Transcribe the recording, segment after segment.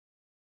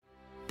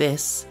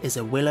This is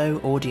a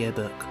Willow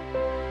audiobook.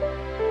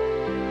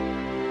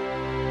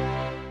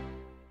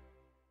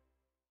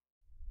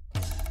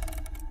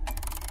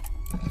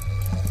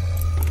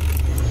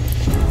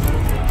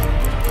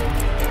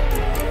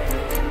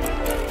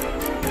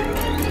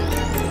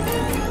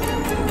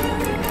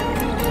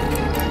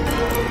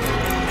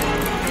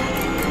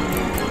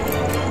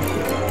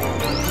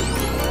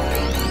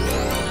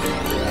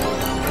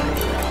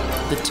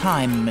 The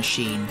Time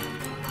Machine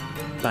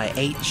by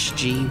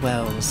H.G.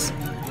 Wells.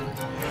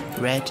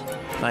 Read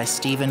by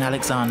Stephen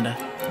Alexander.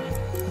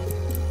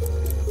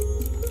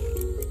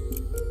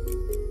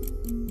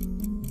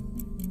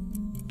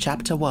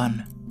 Chapter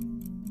 1.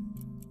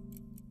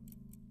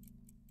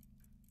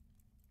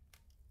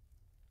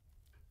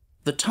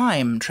 The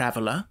time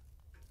traveller,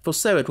 for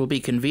so it will be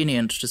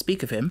convenient to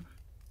speak of him,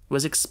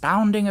 was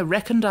expounding a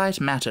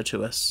recondite matter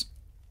to us.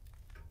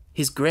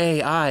 His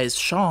grey eyes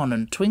shone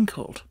and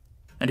twinkled,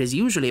 and his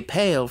usually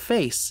pale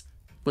face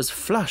was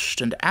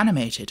flushed and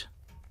animated.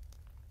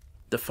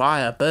 The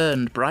fire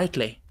burned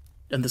brightly,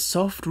 and the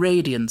soft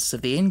radiance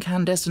of the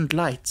incandescent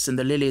lights in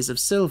the lilies of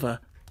silver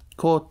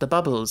caught the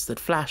bubbles that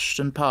flashed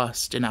and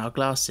passed in our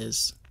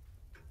glasses.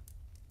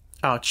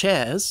 Our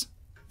chairs,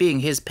 being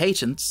his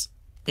patents,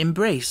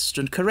 embraced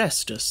and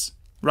caressed us,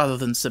 rather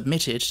than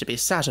submitted to be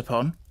sat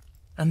upon,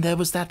 and there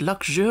was that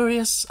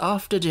luxurious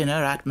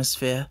after-dinner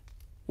atmosphere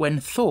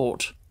when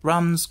thought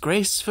runs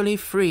gracefully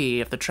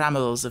free of the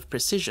trammels of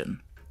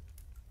precision.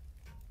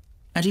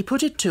 And he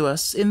put it to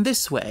us in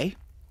this way,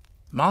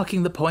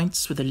 marking the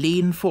points with a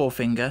lean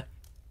forefinger,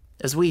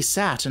 as we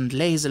sat and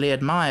lazily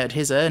admired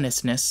his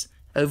earnestness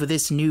over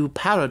this new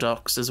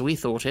paradox, as we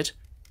thought it,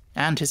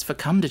 and his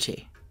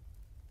fecundity.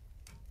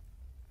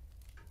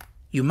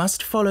 You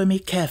must follow me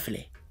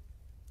carefully.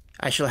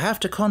 I shall have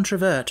to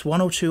controvert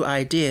one or two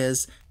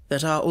ideas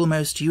that are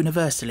almost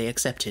universally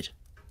accepted.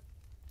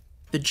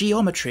 The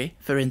geometry,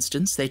 for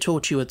instance, they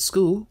taught you at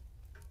school,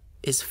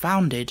 is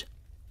founded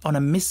on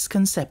a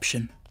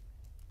misconception.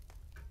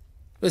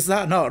 "Is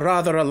that not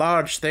rather a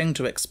large thing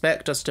to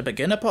expect us to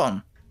begin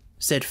upon?"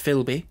 said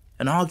Philby,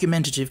 an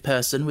argumentative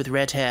person with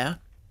red hair.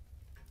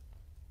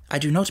 "I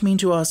do not mean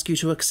to ask you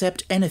to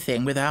accept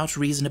anything without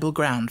reasonable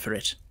ground for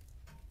it.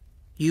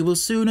 You will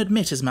soon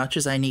admit as much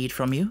as I need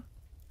from you.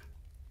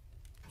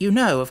 You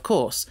know, of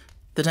course,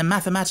 that a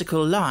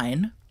mathematical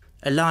line,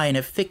 a line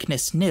of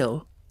thickness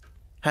nil,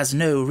 has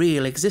no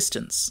real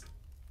existence.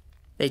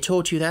 They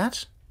taught you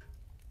that?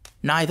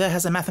 Neither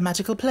has a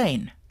mathematical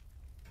plane.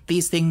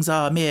 These things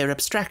are mere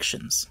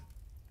abstractions."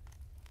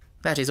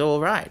 "That is all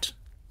right,"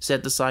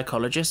 said the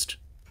psychologist.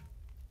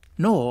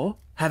 "Nor,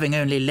 having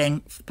only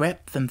length,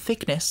 breadth, and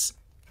thickness,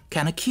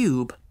 can a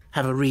cube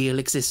have a real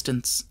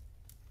existence."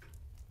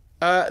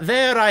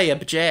 There I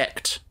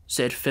object,"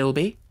 said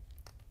Philby.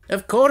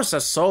 "Of course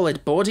a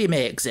solid body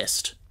may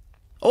exist.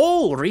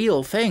 All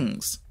real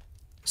things."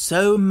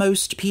 "So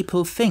most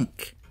people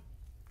think.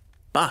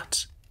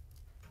 But,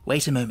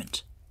 wait a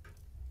moment.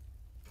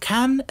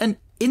 Can an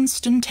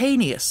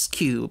instantaneous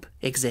cube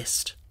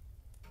exist?"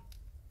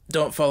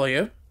 "Don't follow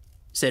you,"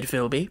 said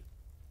Philby.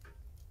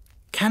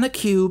 "Can a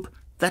cube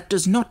that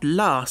does not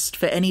last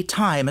for any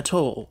time at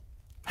all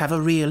have a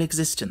real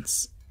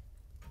existence?"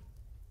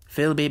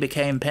 Philby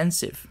became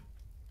pensive.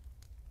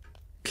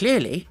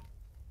 "Clearly,"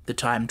 the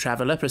time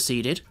traveller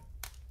proceeded,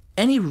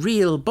 "any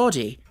real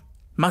body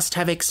must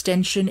have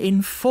extension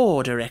in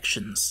 4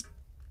 directions.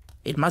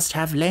 It must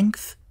have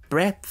length,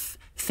 breadth,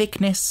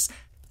 thickness,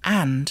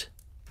 and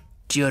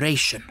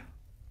duration.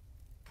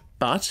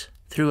 But,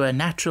 through a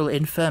natural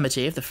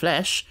infirmity of the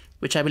flesh,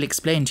 which I will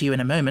explain to you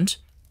in a moment,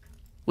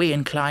 we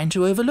incline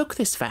to overlook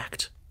this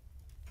fact.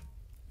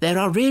 There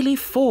are really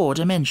 4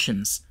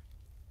 dimensions,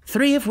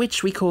 3 of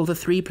which we call the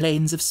 3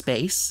 planes of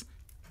space,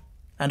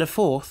 and a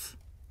 4th,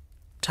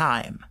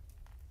 time.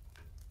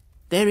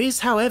 There is,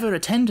 however, a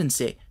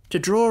tendency to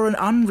draw an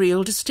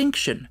unreal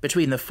distinction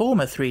between the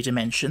former 3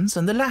 dimensions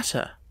and the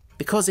latter,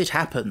 because it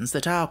happens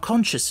that our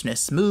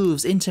consciousness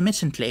moves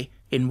intermittently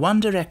in one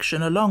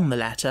direction along the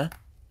latter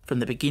from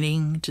the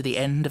beginning to the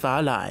end of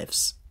our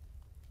lives."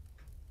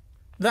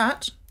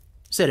 "That,"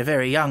 said a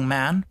very young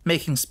man,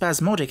 making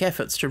spasmodic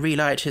efforts to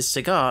relight his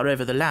cigar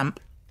over the lamp,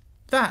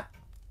 "that,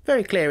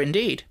 very clear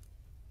indeed."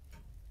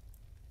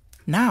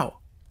 "Now,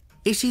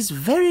 it is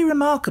very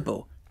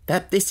remarkable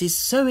that this is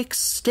so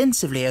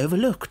extensively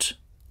overlooked,"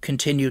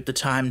 continued the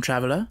time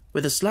traveller,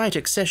 with a slight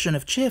accession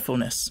of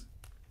cheerfulness.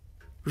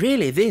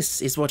 "Really,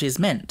 this is what is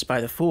meant by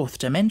the 4th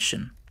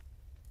dimension,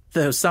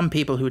 though some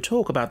people who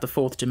talk about the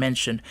 4th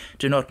dimension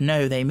do not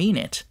know they mean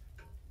it.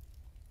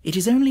 It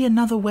is only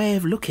another way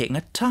of looking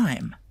at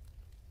time.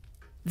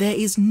 There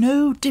is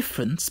no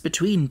difference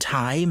between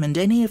time and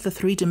any of the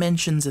 3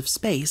 dimensions of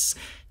space,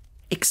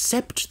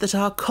 except that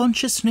our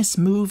consciousness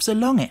moves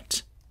along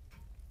it.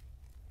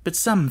 But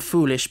some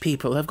foolish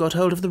people have got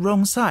hold of the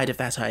wrong side of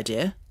that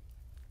idea.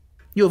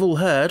 You have all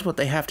heard what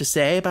they have to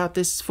say about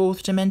this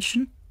 4th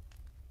dimension?"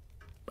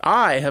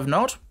 "I have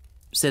not,"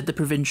 said the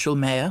provincial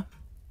mayor.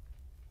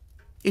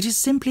 "It is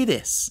simply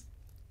this,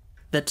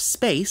 that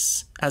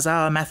space, as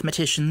our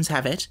mathematicians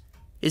have it,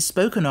 is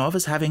spoken of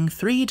as having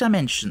 3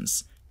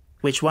 dimensions,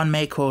 which one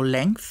may call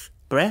length,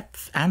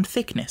 breadth, and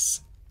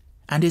thickness,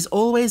 and is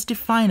always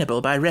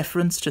definable by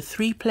reference to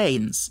 3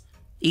 planes,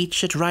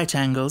 each at right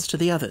angles to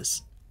the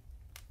others.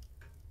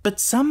 But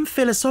some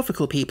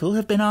philosophical people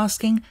have been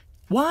asking,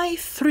 why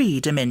 3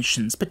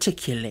 dimensions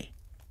particularly?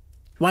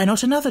 Why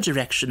not another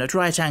direction at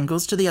right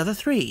angles to the other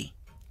 3?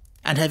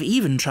 And have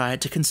even tried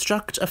to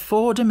construct a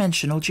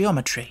 4-dimensional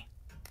geometry.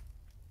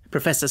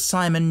 Professor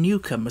Simon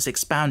Newcomb was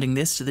expounding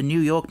this to the New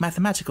York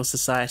Mathematical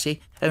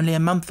Society only a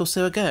month or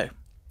so ago.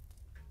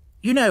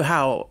 You know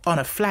how, on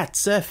a flat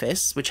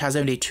surface, which has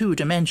only 2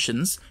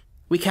 dimensions,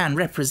 we can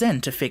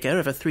represent a figure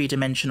of a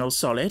 3-dimensional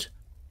solid.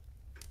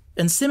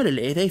 And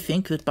similarly, they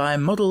think that by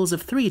models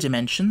of 3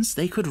 dimensions,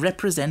 they could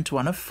represent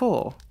one of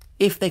 4,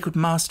 if they could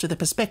master the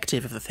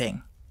perspective of the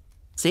thing.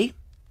 See?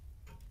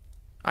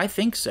 I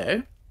think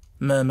so,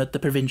 murmured the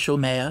provincial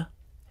mayor,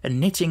 and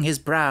knitting his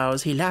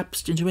brows he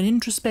lapsed into an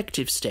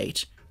introspective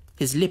state,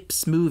 his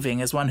lips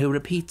moving as one who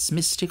repeats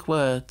mystic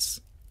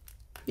words.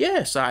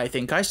 Yes, I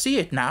think I see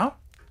it now,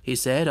 he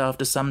said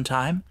after some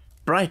time,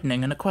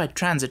 brightening in a quite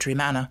transitory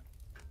manner.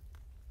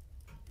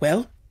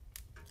 Well,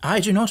 I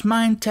do not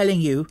mind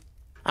telling you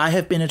I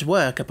have been at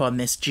work upon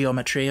this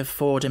geometry of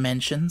 4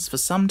 dimensions for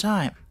some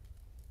time.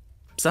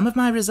 Some of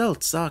my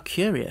results are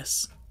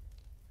curious.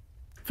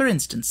 For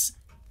instance,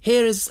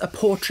 here is a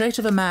portrait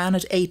of a man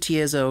at 8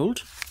 years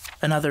old,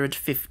 another at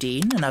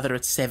 15, another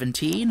at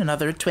 17,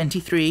 another at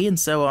 23, and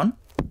so on.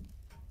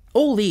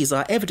 All these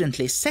are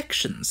evidently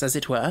sections, as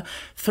it were,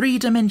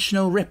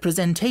 3-dimensional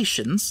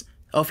representations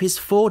of his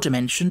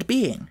 4-dimensioned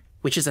being,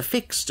 which is a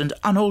fixed and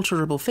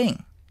unalterable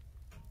thing.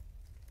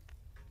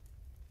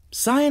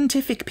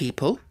 Scientific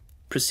people,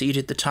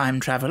 proceeded the time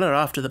traveller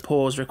after the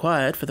pause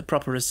required for the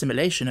proper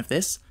assimilation of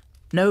this,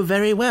 know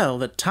very well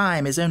that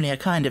time is only a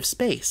kind of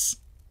space.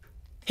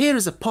 Here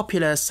is a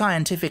popular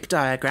scientific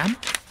diagram,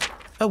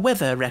 a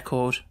weather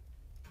record.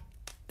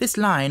 This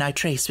line I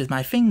trace with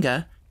my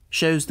finger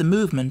shows the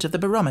movement of the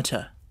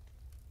barometer.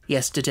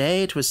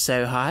 Yesterday it was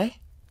so high,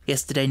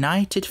 yesterday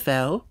night it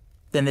fell,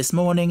 then this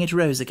morning it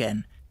rose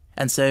again,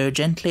 and so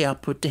gently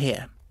upward to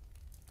here.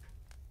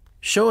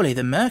 Surely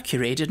the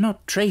mercury did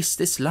not trace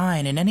this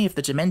line in any of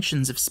the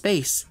dimensions of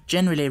space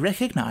generally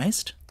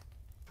recognized.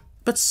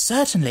 But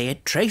certainly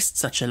it traced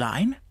such a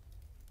line,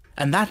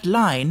 and that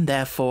line,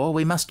 therefore,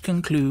 we must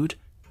conclude,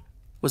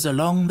 was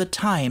along the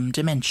time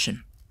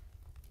dimension.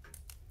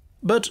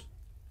 But,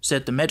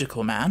 said the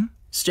medical man,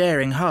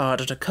 staring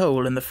hard at a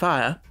coal in the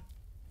fire,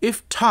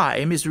 if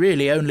time is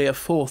really only a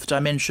 4th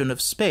dimension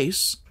of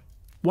space,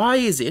 why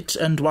is it,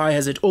 and why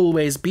has it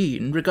always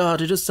been,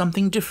 regarded as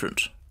something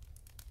different?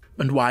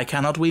 And why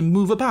cannot we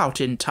move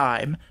about in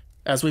time,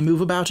 as we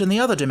move about in the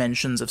other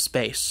dimensions of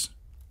space?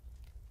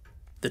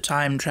 The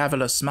time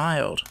traveller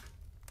smiled.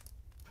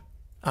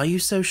 Are you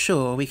so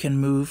sure we can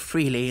move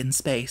freely in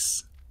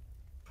space?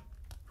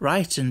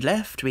 Right and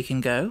left we can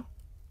go,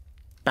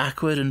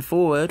 backward and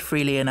forward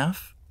freely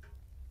enough,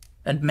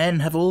 and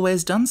men have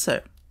always done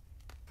so.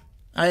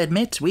 I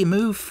admit we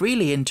move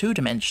freely in 2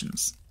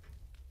 dimensions,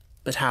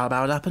 but how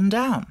about up and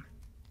down?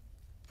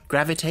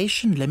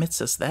 Gravitation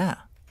limits us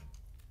there.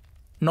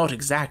 Not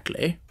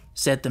exactly,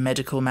 said the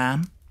medical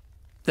man.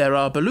 There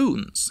are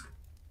balloons.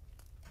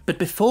 But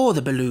before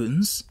the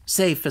balloons,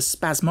 save for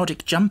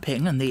spasmodic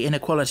jumping and the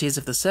inequalities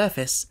of the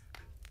surface,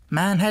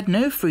 man had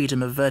no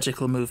freedom of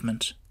vertical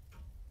movement.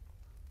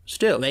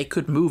 Still, they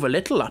could move a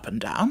little up and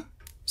down,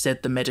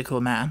 said the medical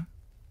man.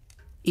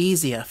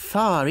 Easier,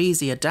 far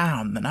easier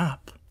down than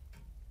up.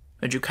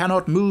 And you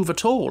cannot move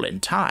at all in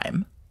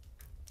time.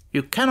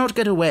 You cannot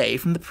get away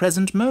from the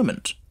present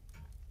moment.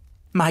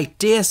 My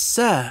dear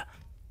sir,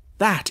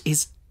 that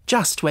is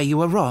just where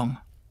you are wrong.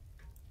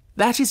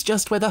 That is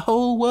just where the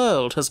whole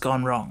world has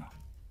gone wrong.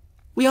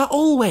 We are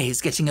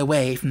always getting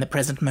away from the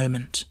present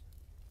moment.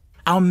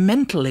 Our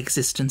mental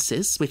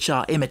existences, which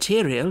are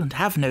immaterial and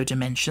have no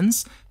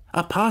dimensions,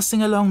 are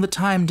passing along the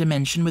time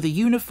dimension with a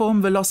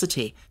uniform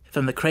velocity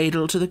from the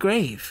cradle to the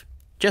grave,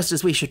 just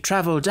as we should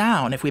travel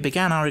down if we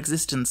began our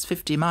existence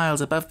 50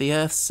 miles above the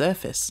Earth's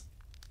surface.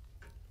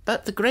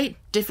 But the great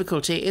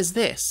difficulty is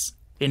this,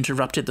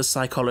 interrupted the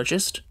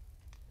psychologist.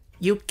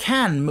 You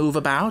can move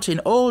about in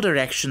all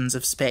directions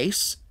of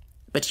space,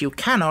 but you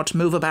cannot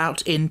move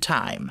about in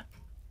time.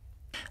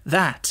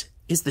 That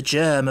is the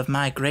germ of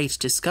my great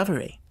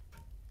discovery.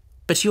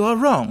 But you are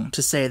wrong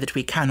to say that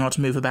we cannot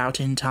move about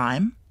in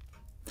time.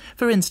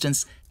 For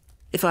instance,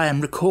 if I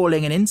am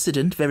recalling an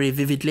incident very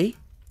vividly,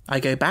 I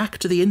go back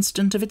to the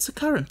instant of its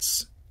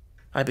occurrence.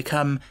 I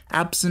become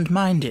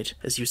absent-minded,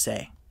 as you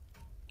say.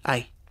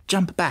 I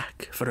jump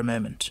back for a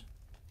moment.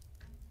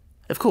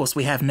 Of course,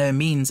 we have no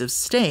means of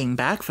staying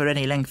back for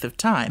any length of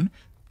time,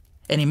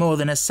 any more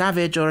than a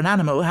savage or an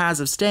animal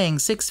has of staying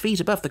 6 feet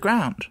above the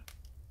ground.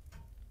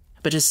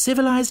 But a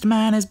civilized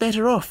man is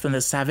better off than the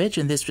savage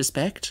in this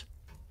respect.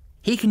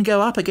 He can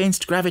go up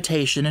against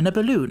gravitation in a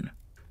balloon.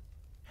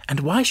 And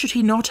why should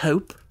he not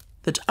hope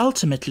that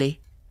ultimately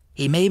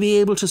he may be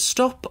able to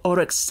stop or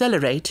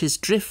accelerate his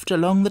drift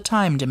along the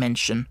time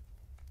dimension?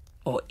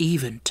 or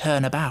even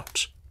turn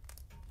about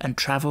and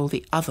travel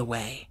the other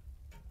way.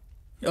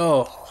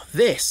 "Oh,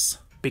 this,"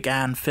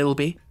 began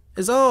Philby,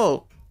 "is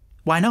all—"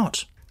 "Why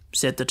not?"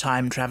 said the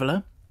time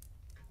traveller.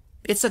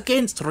 "It's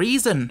against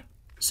reason,"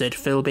 said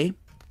Philby.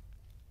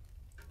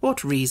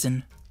 "What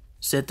reason?"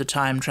 said the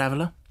time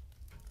traveller.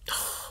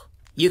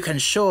 "You can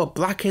show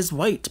black as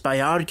white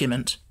by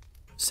argument,"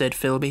 said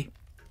Philby,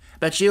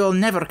 "but you'll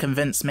never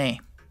convince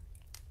me."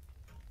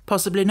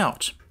 "Possibly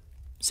not,"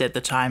 said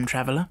the time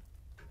traveller.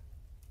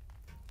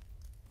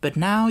 "But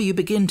now you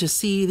begin to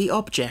see the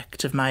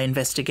object of my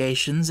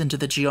investigations into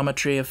the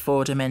geometry of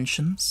 4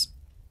 dimensions.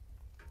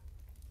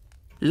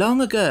 Long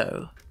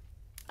ago,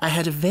 I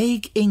had a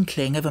vague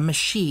inkling of a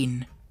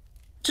machine—"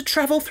 "To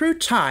travel through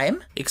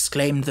time?"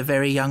 exclaimed the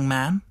very young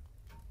man.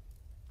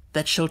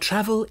 "That shall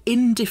travel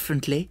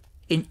indifferently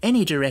in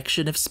any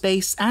direction of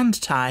space and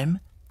time,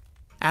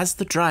 as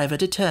the driver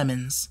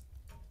determines."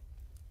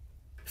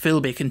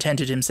 Philby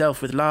contented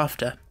himself with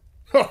laughter.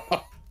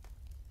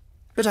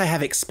 "But I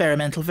have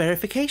experimental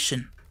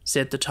verification,"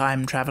 said the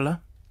time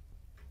traveller.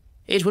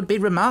 "It would be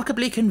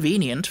remarkably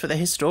convenient for the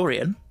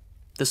historian,"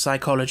 the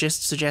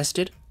psychologist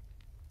suggested.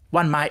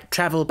 "One might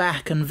travel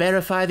back and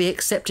verify the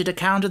accepted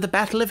account of the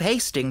Battle of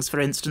Hastings, for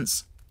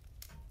instance."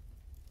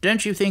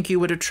 "Don't you think you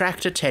would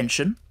attract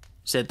attention?"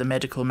 said the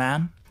medical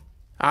man.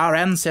 "Our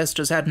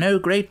ancestors had no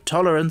great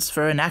tolerance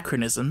for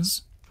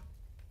anachronisms."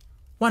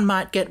 "One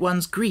might get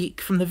one's Greek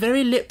from the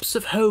very lips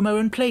of Homer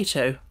and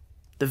Plato,"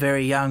 the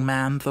very young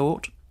man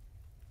thought.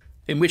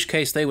 "In which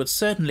case they would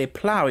certainly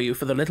plough you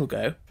for the little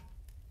go.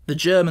 The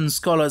German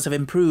scholars have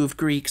improved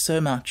Greek so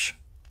much."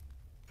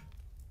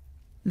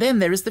 "Then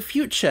there is the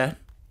future,"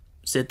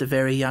 said the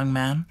very young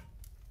man.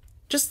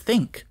 "Just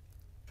think.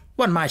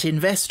 One might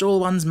invest all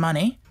one's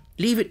money,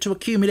 leave it to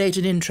accumulate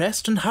an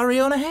interest, and hurry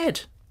on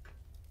ahead."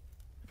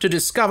 "To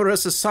discover a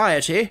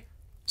society,"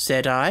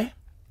 said I,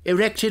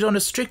 "erected on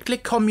a strictly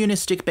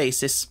communistic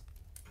basis."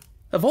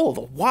 "Of all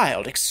the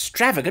wild,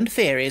 extravagant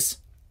theories,"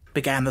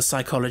 began the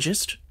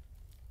psychologist.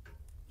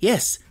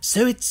 "Yes,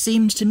 so it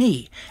seemed to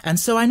me, and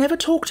so I never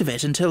talked of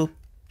it until—"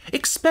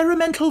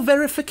 "Experimental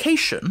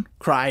verification,"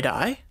 cried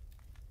I.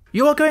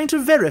 "You are going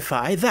to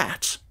verify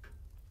that?"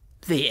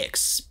 "The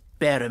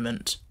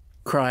experiment,"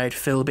 cried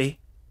Philby,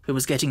 who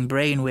was getting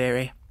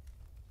brain-weary.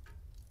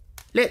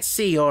 "Let's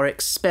see your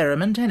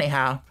experiment,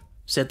 anyhow,"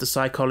 said the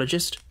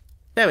psychologist,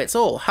 "though it's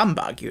all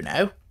humbug, you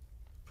know."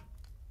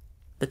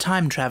 The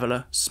time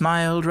traveller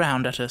smiled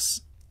round at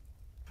us.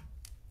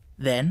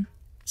 Then,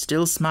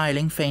 still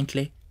smiling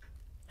faintly,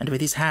 and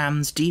with his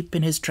hands deep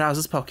in his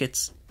trousers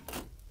pockets,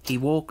 he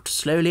walked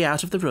slowly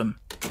out of the room,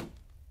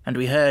 and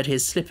we heard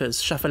his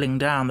slippers shuffling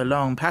down the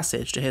long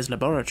passage to his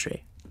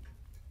laboratory.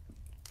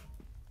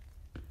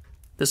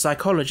 The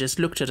psychologist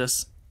looked at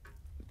us.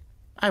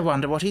 "I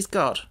wonder what he's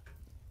got."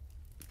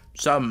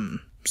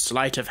 "Some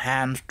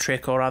sleight-of-hand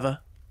trick or other,"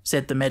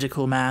 said the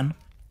medical man,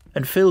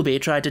 and Philby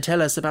tried to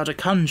tell us about a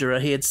conjurer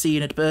he had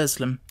seen at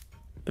Burslem,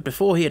 but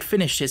before he had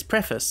finished his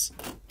preface,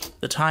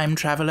 the time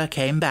traveller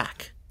came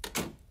back,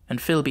 and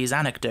Philby's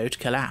anecdote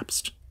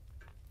collapsed.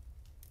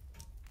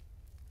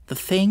 The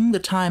thing the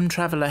time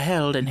traveller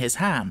held in his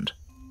hand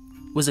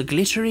was a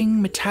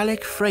glittering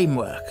metallic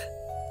framework,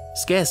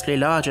 scarcely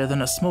larger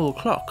than a small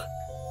clock,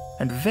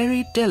 and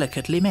very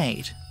delicately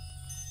made.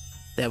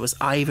 There was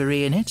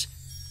ivory in it,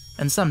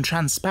 and some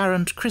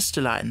transparent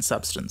crystalline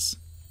substance.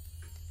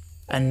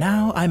 And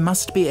now I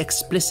must be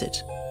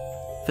explicit,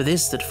 for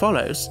this that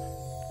follows,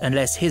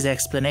 unless his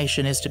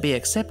explanation is to be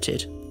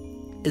accepted,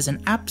 is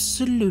an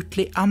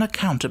absolutely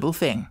unaccountable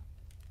thing.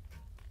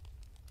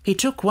 He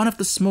took one of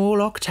the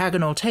small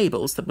octagonal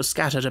tables that were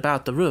scattered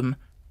about the room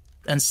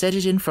and set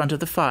it in front of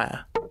the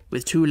fire,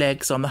 with 2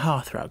 legs on the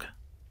hearthrug.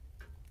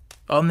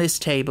 On this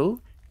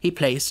table he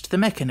placed the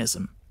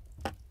mechanism.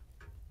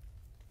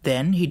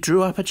 Then he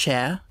drew up a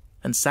chair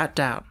and sat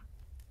down.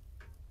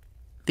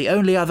 The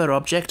only other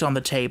object on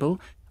the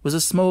table was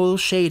a small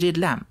shaded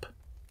lamp,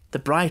 the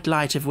bright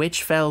light of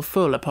which fell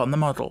full upon the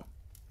model.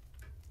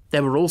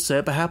 There were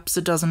also perhaps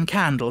a dozen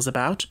candles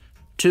about,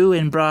 2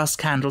 in brass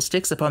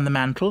candlesticks upon the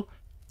mantel,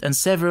 and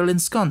several in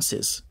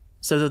sconces,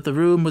 so that the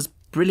room was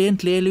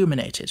brilliantly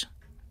illuminated.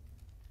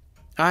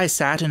 I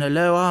sat in a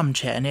low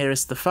armchair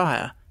nearest the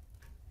fire,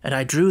 and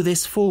I drew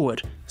this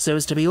forward so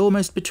as to be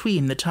almost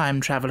between the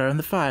time traveller and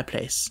the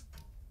fireplace.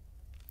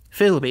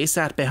 Philby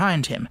sat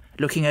behind him,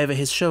 looking over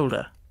his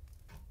shoulder.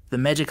 The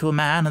medical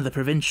man and the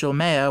provincial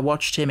mayor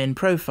watched him in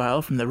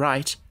profile from the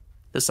right,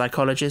 the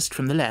psychologist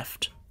from the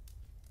left.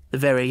 The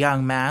very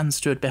young man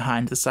stood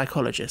behind the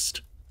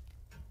psychologist.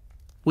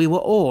 We were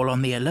all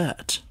on the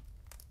alert.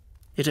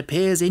 It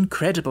appears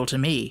incredible to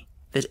me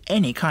that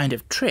any kind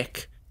of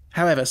trick,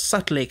 however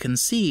subtly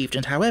conceived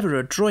and however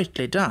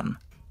adroitly done,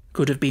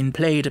 could have been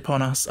played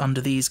upon us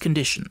under these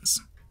conditions.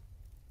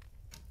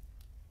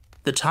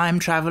 The time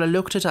traveller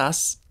looked at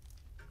us,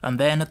 and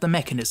then at the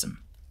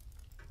mechanism.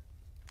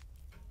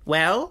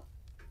 "Well?"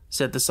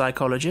 said the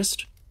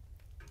psychologist.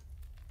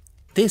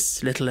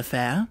 "This little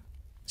affair,"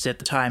 said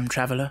the time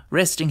traveller,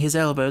 resting his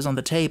elbows on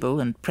the table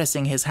and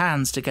pressing his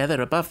hands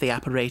together above the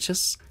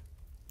apparatus,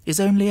 is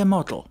only a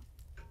model.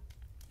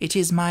 It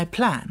is my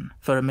plan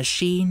for a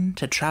machine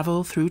to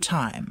travel through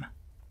time.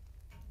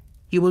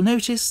 You will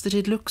notice that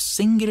it looks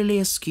singularly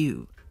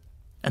askew,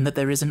 and that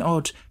there is an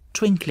odd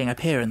twinkling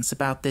appearance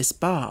about this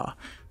bar,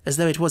 as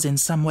though it was in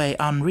some way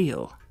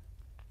unreal.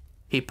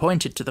 He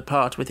pointed to the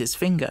part with his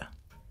finger.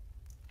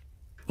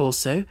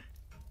 Also,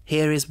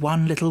 here is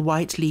one little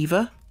white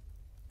lever,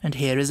 and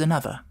here is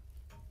another.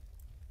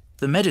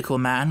 The medical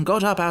man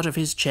got up out of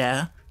his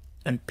chair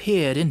and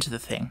peered into the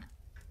thing.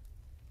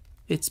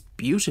 "It's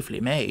beautifully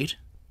made,"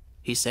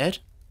 he said.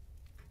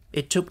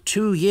 "It took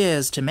 2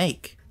 years to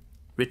make,"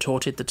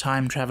 retorted the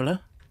time traveller.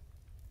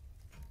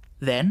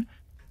 Then,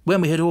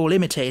 when we had all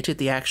imitated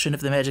the action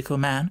of the medical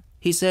man,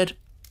 he said,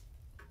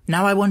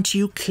 "Now I want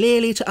you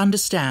clearly to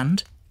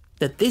understand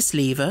that this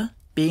lever,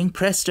 being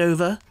pressed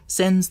over,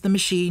 sends the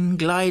machine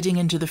gliding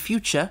into the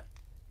future,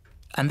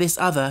 and this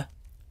other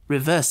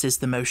reverses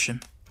the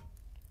motion.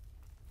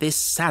 This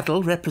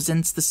saddle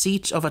represents the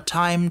seat of a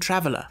time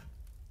traveller.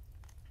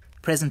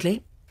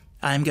 Presently,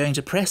 I am going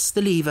to press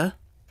the lever,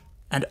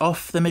 and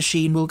off the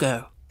machine will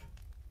go.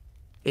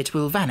 It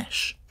will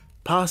vanish,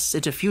 pass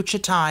into future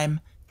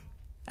time,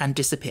 and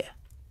disappear.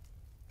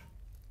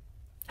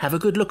 Have a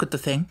good look at the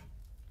thing.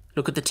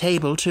 Look at the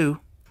table,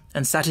 too,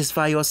 and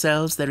satisfy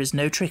yourselves there is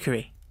no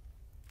trickery.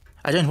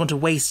 I don't want to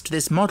waste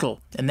this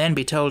model and then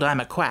be told I'm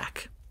a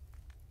quack."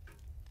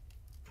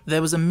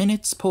 There was a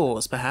minute's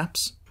pause,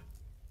 perhaps.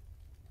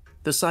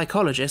 The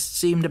psychologist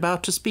seemed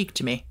about to speak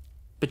to me,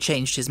 but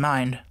changed his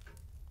mind.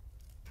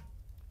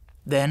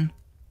 Then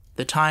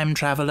the time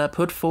traveller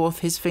put forth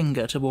his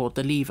finger toward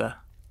the lever.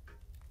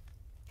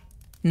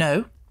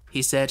 "No,"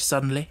 he said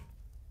suddenly.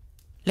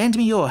 "Lend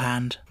me your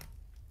hand."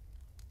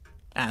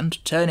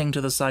 And, turning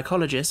to the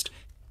psychologist,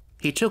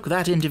 he took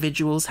that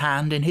individual's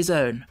hand in his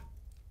own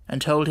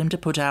and told him to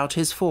put out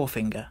his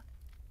forefinger.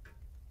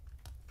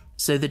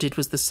 So that it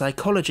was the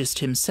psychologist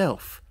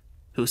himself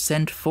who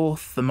sent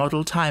forth the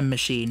model time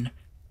machine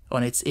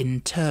on its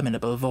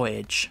interminable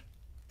voyage.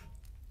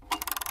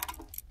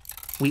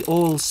 We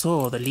all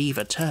saw the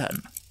lever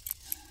turn.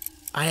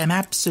 I am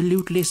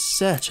absolutely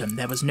certain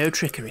there was no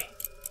trickery.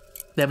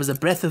 There was a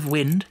breath of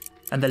wind,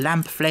 and the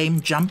lamp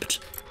flame jumped.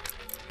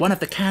 One of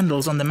the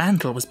candles on the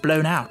mantel was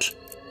blown out,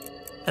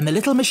 and the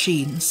little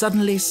machine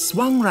suddenly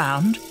swung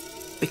round,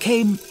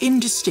 became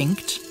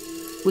indistinct,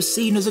 was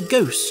seen as a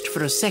ghost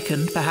for a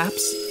second,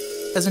 perhaps,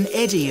 as an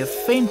eddy of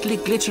faintly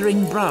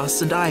glittering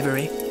brass and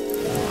ivory.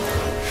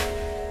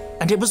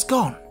 And it was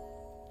gone.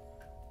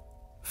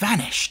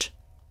 Vanished.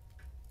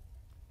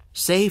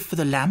 Save for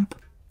the lamp,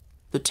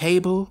 the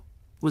table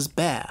was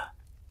bare.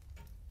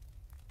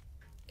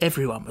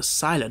 Everyone was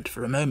silent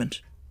for a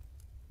moment.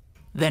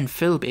 Then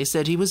Philby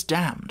said he was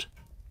damned.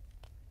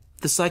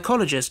 The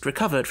psychologist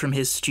recovered from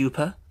his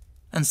stupor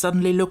and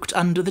suddenly looked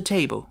under the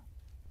table.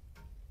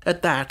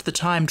 At that, the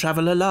time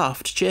traveller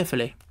laughed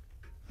cheerfully.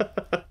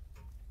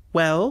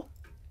 "Well,"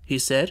 he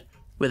said,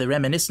 with a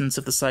reminiscence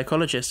of the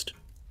psychologist.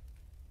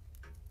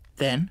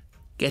 Then,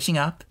 getting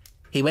up,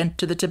 he went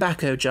to the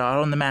tobacco jar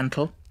on the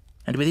mantel,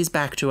 and with his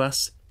back to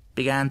us,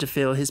 began to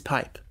fill his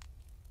pipe.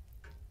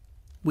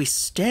 We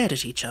stared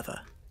at each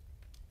other.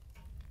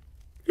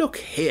 "Look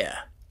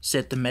here,"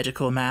 said the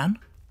medical man.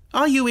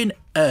 "Are you in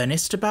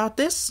earnest about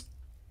this?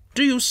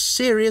 Do you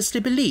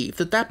seriously believe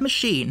that that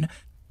machine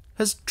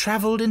has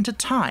travelled into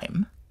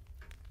time?"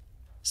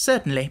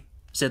 "Certainly,"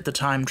 said the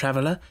time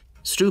traveller,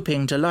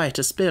 stooping to light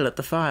a spill at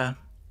the fire.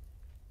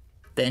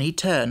 Then he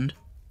turned,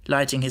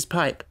 lighting his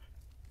pipe,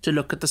 to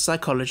look at the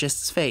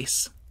psychologist's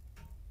face.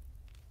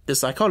 The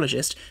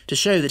psychologist, to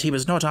show that he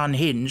was not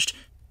unhinged,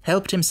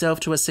 helped himself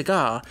to a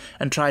cigar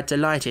and tried to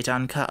light it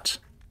uncut.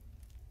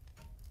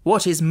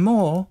 "What is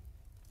more,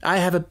 I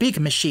have a big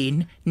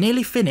machine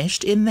nearly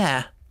finished in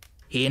there,"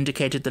 he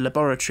indicated the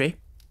laboratory,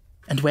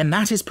 "and when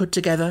that is put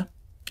together,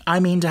 I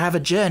mean to have a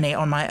journey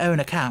on my own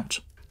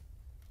account."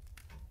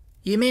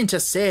 "You mean to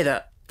say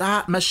that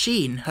that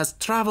machine has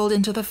travelled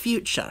into the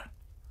future?"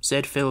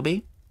 said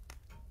Philby.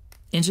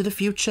 "Into the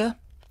future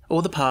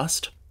or the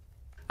past.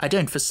 I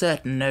don't for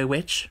certain know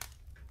which."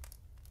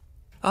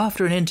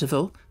 After an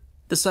interval,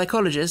 the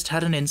psychologist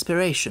had an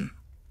inspiration.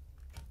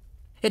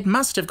 "It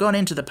must have gone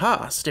into the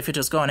past if it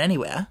has gone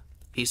anywhere,"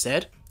 he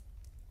said.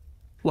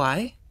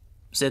 "Why?"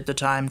 said the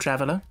time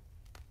traveller.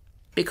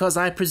 "Because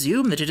I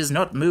presume that it has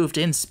not moved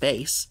in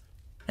space,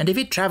 and if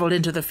it travelled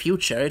into the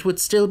future it would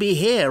still be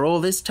here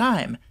all this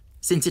time,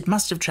 since it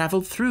must have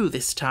travelled through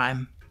this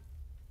time."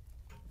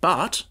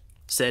 "But,"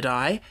 said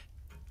I,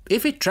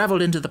 "if it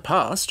travelled into the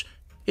past,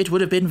 it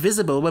would have been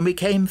visible when we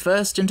came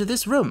first into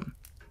this room,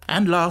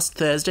 and last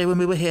Thursday when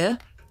we were here,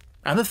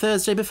 and the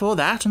Thursday before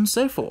that, and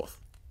so forth."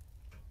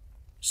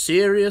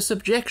 "Serious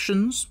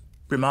objections,"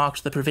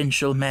 remarked the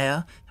provincial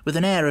mayor, with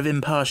an air of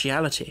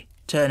impartiality,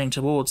 turning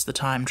towards the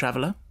time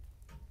traveller.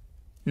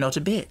 "Not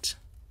a bit,"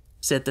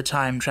 said the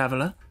time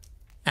traveller,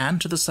 and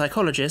to the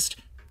psychologist,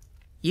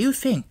 "You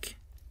think.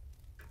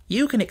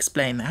 You can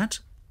explain that.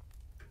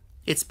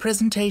 It's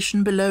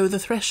presentation below the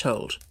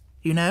threshold,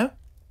 you know?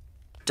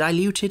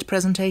 Diluted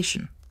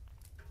presentation."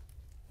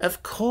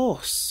 "Of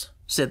course,"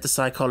 said the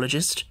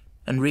psychologist,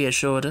 and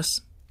reassured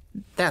us.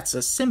 "That's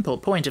a simple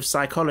point of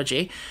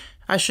psychology.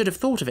 I should have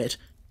thought of it.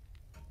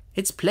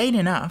 It's plain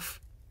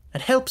enough,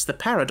 and helps the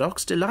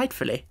paradox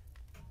delightfully.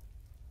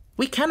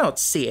 We cannot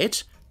see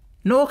it,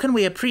 nor can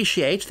we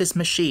appreciate this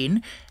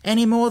machine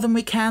any more than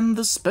we can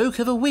the spoke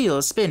of a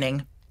wheel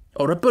spinning,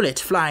 or a bullet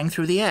flying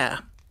through the air.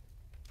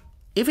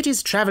 If it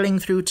is travelling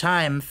through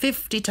time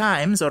 50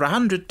 times or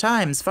 100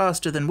 times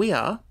faster than we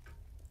are,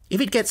 if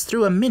it gets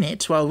through a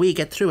minute while we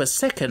get through a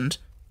second,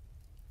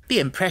 the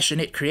impression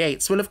it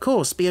creates will of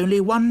course be only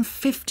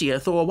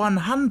 1/50th or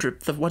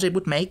 1/100th of what it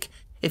would make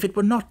if it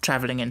were not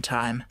travelling in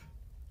time.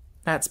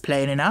 That's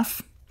plain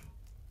enough."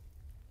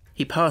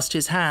 He passed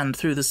his hand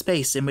through the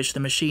space in which the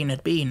machine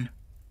had been.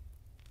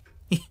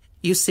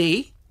 "You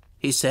see?"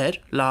 he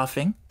said,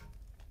 laughing.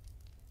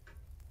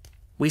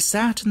 We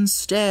sat and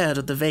stared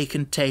at the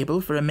vacant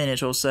table for a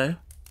minute or so.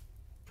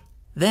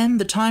 Then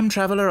the time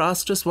traveller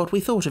asked us what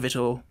we thought of it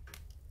all.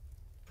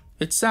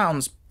 "It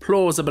sounds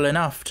plausible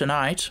enough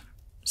tonight,"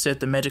 said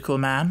the medical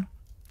man.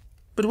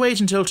 "But wait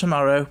until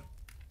tomorrow.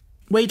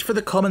 Wait for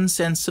the common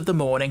sense of the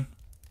morning."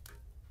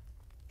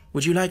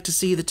 "Would you like to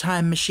see the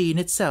time machine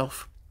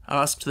itself?"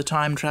 asked the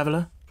time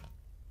traveller.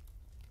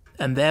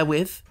 And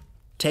therewith,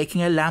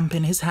 taking a lamp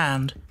in his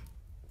hand,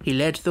 he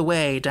led the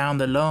way down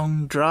the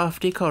long,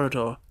 draughty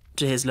corridor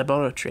to his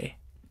laboratory.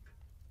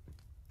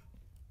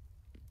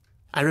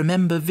 I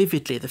remember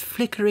vividly the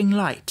flickering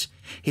light,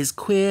 his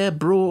queer,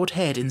 broad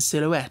head in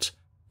silhouette,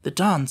 the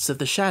dance of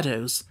the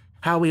shadows,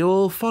 how we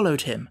all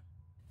followed him,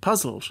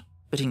 puzzled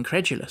but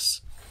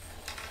incredulous,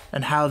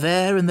 and how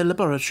there in the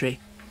laboratory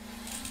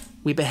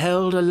we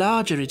beheld a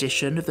larger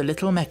edition of the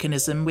little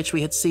mechanism which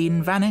we had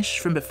seen vanish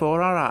from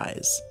before our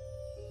eyes.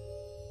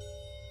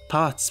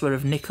 Parts were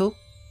of nickel,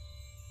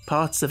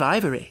 parts of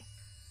ivory,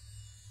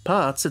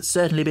 parts had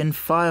certainly been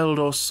filed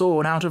or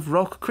sawn out of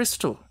rock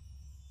crystal.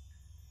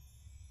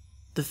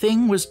 The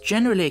thing was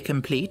generally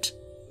complete,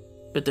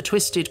 but the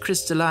twisted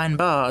crystalline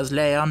bars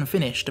lay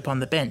unfinished upon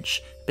the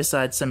bench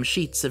beside some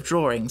sheets of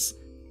drawings,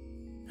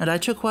 and I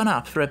took one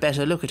up for a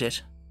better look at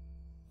it.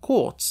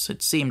 Quartz,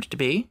 it seemed to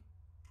be.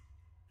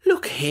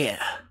 "Look here,"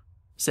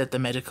 said the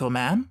medical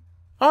man.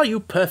 "Are you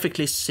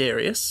perfectly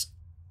serious?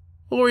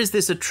 Or is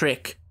this a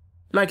trick,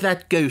 like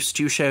that ghost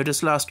you showed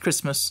us last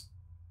Christmas?"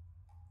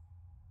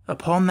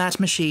 "Upon that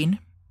machine,"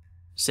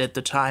 said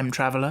the time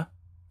traveller,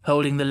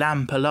 holding the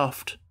lamp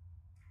aloft,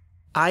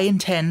 "I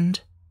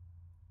intend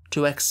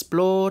to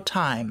explore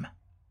time.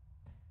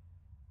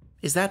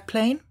 Is that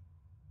plain?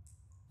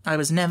 I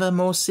was never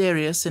more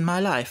serious in my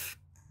life."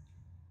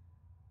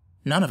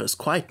 None of us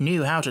quite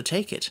knew how to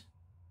take it.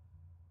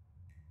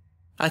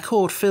 I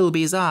caught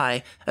Philby's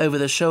eye over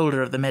the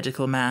shoulder of the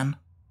medical man,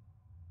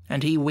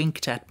 and he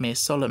winked at me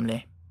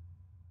solemnly.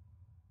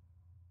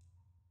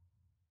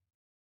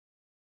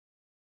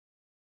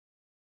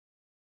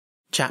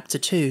 Chapter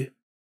 2.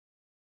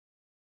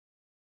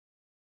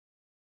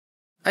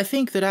 I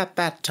think that at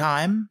that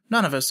time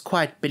none of us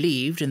quite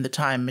believed in the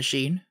time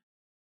machine.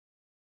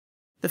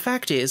 The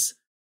fact is,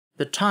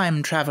 the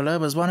time traveller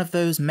was one of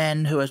those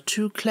men who are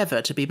too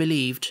clever to be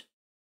believed.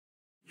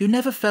 You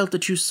never felt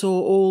that you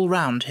saw all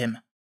round him.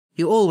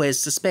 You always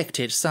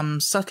suspected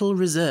some subtle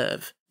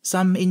reserve,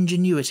 some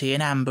ingenuity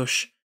in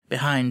ambush,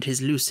 behind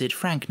his lucid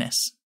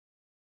frankness.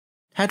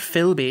 Had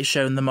Philby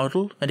shown the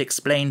model and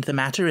explained the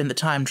matter in the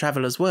time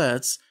traveller's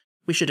words,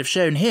 we should have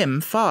shown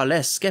him far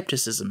less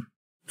scepticism,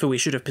 for we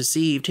should have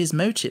perceived his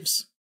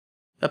motives.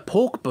 A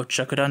pork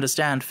butcher could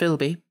understand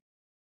Philby.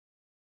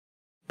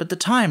 But the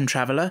time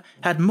traveller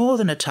had more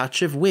than a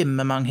touch of whim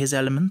among his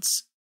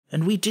elements,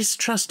 and we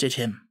distrusted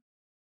him.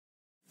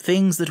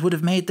 Things that would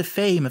have made the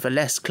fame of a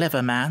less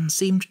clever man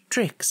seemed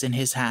tricks in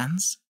his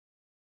hands.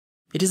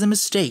 It is a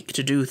mistake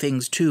to do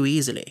things too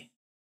easily.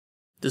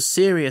 The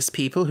serious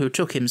people who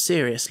took him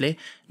seriously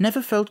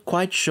never felt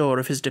quite sure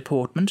of his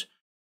deportment.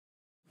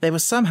 They were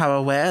somehow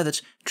aware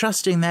that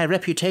trusting their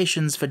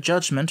reputations for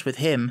judgment with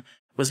him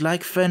was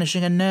like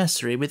furnishing a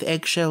nursery with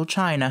eggshell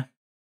china.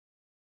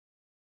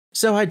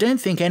 So I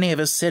don't think any of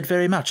us said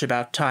very much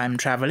about time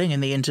travelling in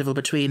the interval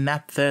between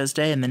that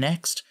Thursday and the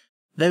next,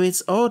 though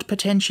its odd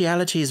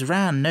potentialities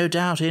ran, no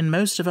doubt, in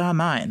most of our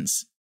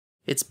minds.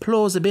 Its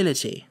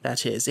plausibility,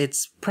 that is,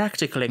 its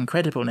practical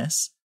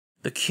incredibleness,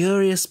 the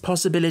curious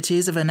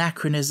possibilities of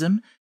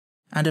anachronism,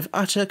 and of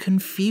utter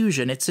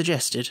confusion it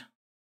suggested.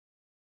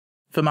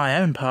 For my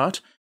own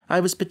part, I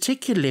was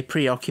particularly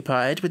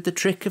preoccupied with the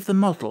trick of the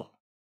model.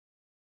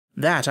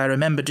 That I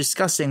remember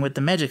discussing with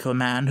the medical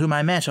man whom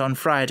I met on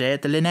Friday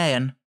at the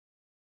Linnaean.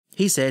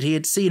 He said he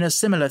had seen a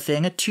similar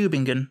thing at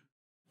Tübingen,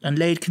 and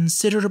laid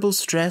considerable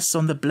stress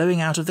on the blowing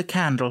out of the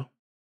candle.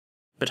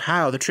 But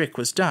how the trick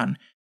was done,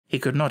 he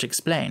could not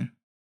explain.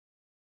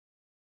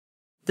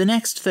 The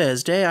next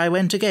Thursday I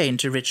went again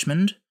to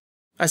Richmond.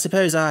 I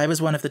suppose I was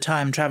one of the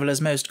time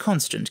traveller's most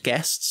constant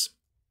guests,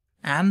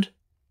 and,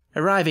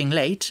 arriving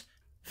late,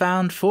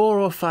 found 4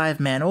 or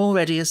 5 men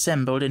already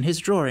assembled in his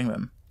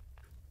drawing-room.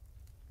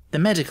 The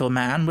medical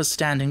man was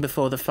standing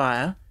before the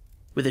fire,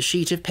 with a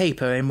sheet of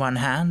paper in one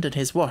hand and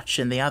his watch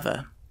in the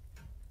other.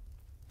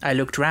 I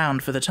looked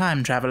round for the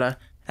time traveller,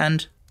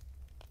 and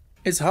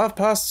 "It's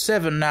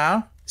 7:30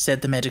 now,"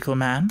 said the medical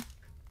man.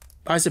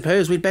 "I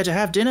suppose we'd better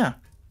have dinner."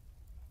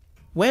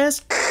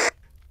 "Where's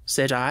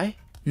said I,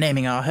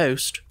 naming our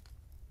host.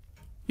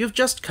 "You've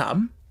just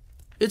come?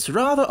 It's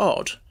rather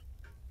odd.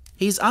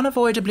 He's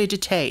unavoidably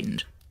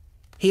detained.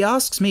 He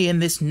asks me in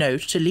this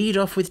note to lead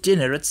off with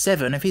dinner at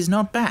 7 if he's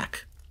not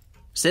back.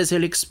 Says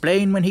he'll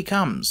explain when he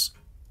comes."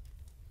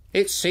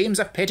 "It seems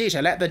a pity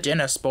to let the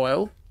dinner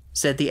spoil,"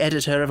 said the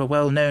editor of a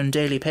well-known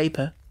daily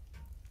paper,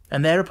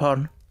 and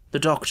thereupon the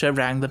doctor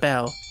rang the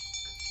bell.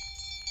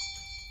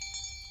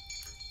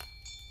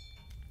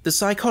 The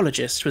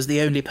psychologist was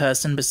the only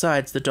person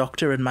besides the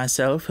doctor and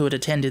myself who had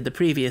attended the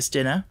previous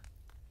dinner.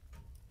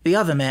 The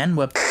other men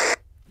were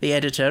the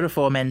editor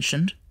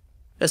aforementioned,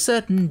 a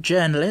certain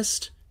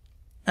journalist,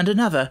 and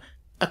another,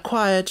 a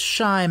quiet,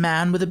 shy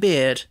man with a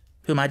beard,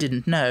 whom I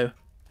didn't know,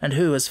 and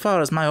who, as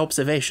far as my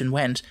observation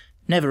went,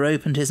 never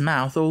opened his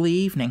mouth all the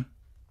evening.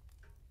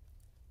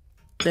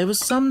 There was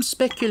some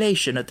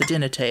speculation at the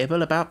dinner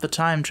table about the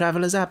time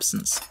traveller's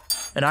absence,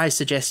 and I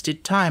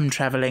suggested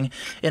time-travelling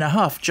in a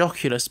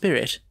half-jocular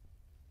spirit.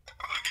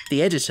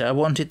 The editor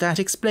wanted that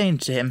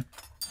explained to him,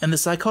 and the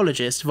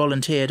psychologist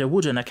volunteered a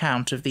wooden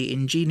account of the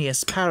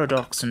ingenious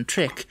paradox and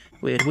trick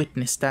we had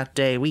witnessed that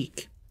day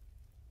week.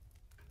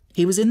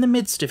 He was in the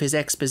midst of his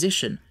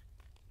exposition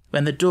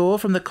when the door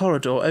from the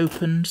corridor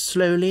opened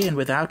slowly and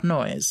without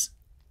noise.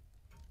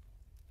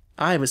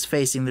 I was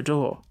facing the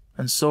door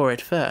and saw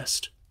it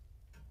first.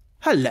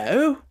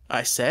 "Hello,"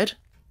 I said.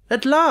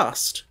 "At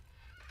last!"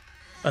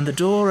 And the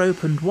door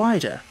opened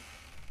wider,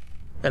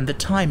 and the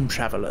time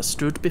traveller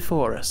stood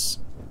before us.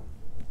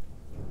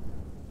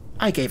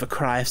 I gave a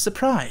cry of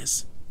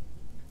surprise.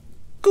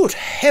 "Good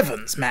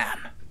heavens,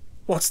 man!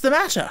 What's the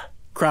matter?"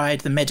 cried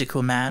the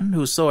medical man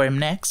who saw him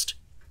next,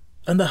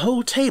 and the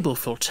whole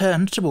tableful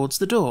turned towards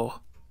the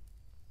door.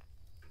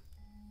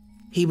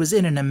 He was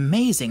in an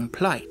amazing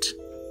plight.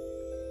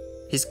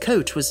 His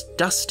coat was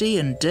dusty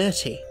and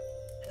dirty,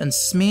 and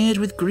smeared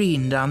with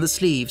green down the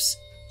sleeves,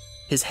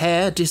 his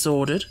hair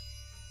disordered,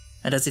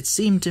 and as it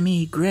seemed to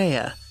me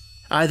greyer,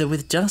 either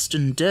with dust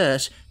and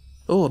dirt,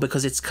 or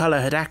because its colour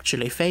had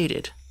actually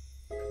faded.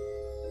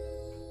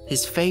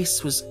 His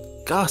face was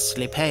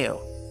ghastly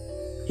pale.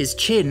 His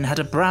chin had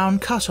a brown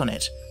cut on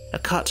it, a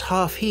cut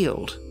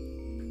half-healed.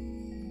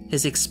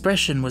 His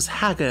expression was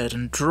haggard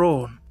and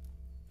drawn,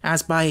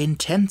 as by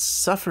intense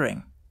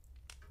suffering.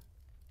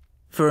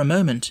 For a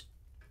moment,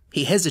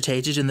 he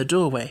hesitated in the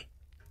doorway,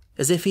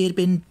 as if he had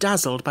been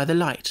dazzled by the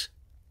light.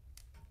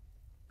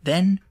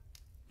 Then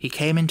he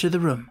came into the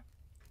room.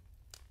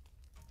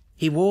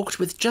 He walked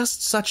with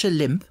just such a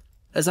limp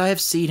as I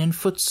have seen in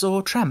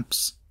footsore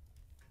tramps.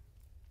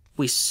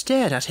 We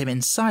stared at him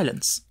in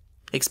silence,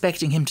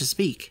 expecting him to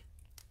speak.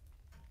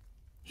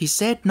 He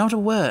said not a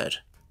word,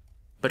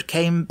 but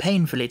came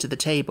painfully to the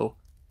table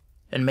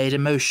and made a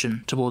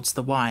motion towards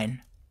the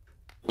wine.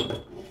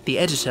 The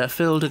editor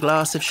filled a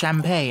glass of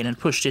champagne and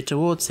pushed it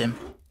towards him.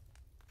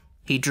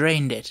 He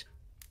drained it,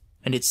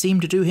 and it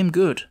seemed to do him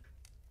good,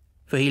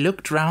 for he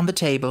looked round the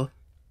table,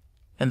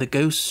 and the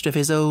ghost of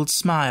his old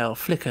smile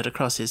flickered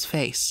across his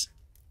face.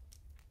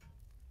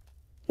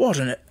 "What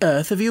on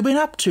earth have you been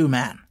up to,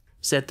 man?"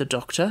 said the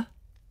doctor.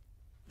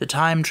 The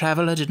time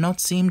traveller did not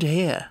seem to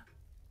hear.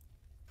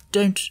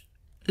 "Don't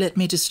let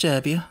me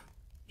disturb you,"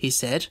 he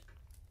said,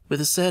 with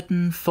a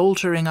certain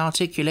faltering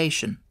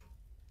articulation.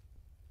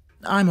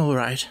 "I'm all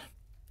right."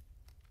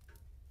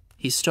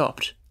 He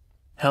stopped,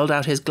 held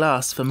out his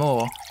glass for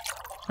more,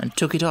 and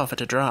took it off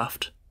at a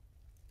draught.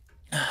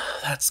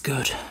 "That's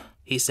good,"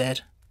 he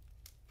said.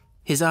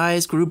 His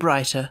eyes grew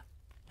brighter,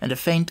 and a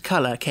faint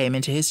colour came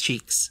into his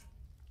cheeks.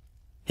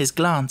 His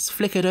glance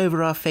flickered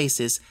over our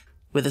faces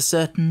with a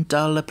certain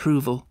dull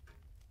approval,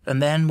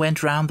 and then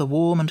went round the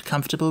warm and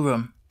comfortable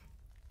room.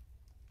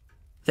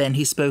 Then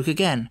he spoke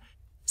again,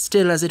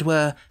 still as it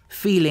were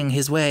feeling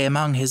his way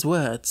among his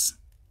words.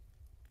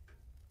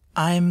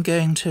 "I'm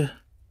going to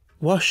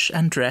wash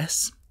and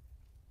dress,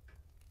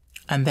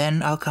 and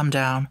then I'll come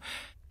down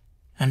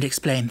and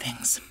explain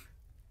things.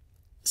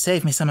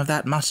 Save me some of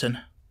that mutton.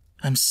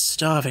 I'm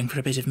starving for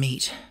a bit of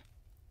meat."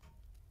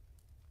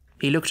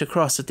 He looked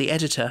across at the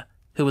editor,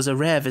 who was a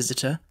rare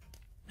visitor,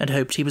 and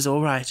hoped he was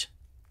all right.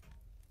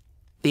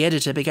 The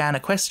editor began a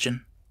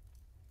question.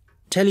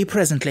 "Tell you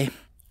presently,"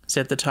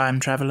 said the time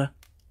traveller.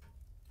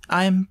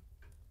 "I'm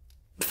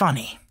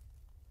funny.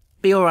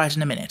 Be all right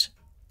in a minute."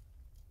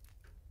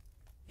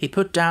 He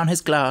put down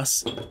his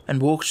glass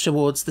and walked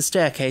towards the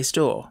staircase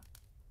door.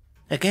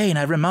 Again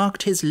I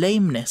remarked his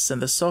lameness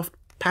and the soft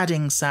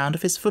padding sound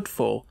of his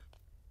footfall,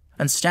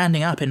 and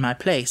standing up in my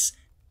place,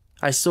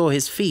 I saw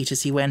his feet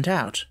as he went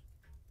out.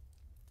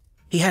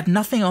 He had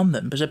nothing on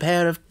them but a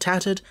pair of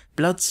tattered,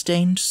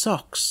 blood-stained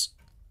socks.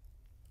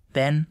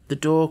 Then the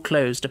door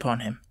closed upon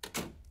him.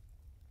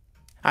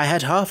 I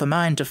had half a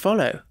mind to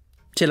follow,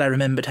 till I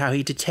remembered how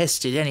he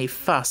detested any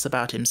fuss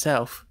about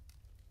himself.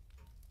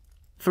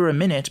 For a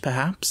minute,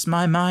 perhaps,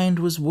 my mind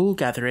was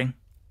wool-gathering.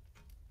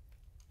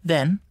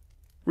 Then,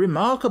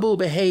 "Remarkable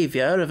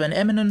behaviour of an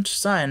eminent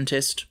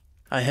scientist,"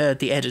 I heard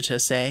the editor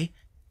say,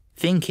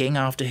 thinking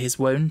after his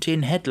wont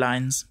in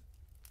headlines.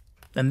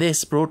 And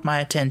this brought my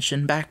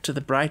attention back to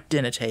the bright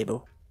dinner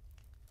table.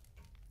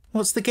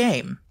 "What's the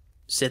game?"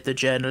 said the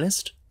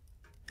journalist.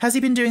 "Has he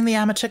been doing the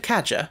amateur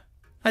cadger?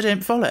 I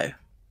don't follow."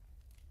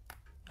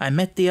 I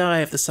met the eye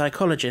of the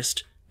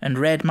psychologist and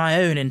read my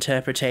own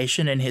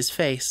interpretation in his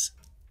face.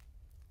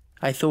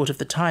 I thought of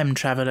the time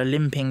traveller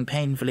limping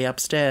painfully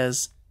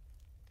upstairs.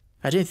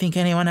 I don't think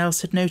anyone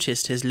else had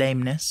noticed his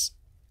lameness.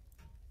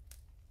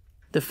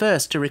 The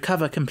first to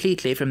recover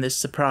completely from this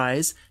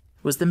surprise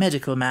was the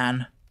medical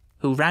man,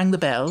 who rang the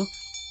bell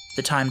 —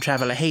 the time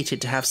traveller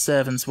hated to have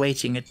servants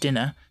waiting at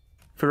dinner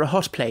 — for a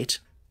hot plate.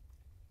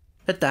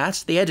 At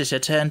that, the editor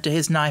turned to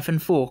his knife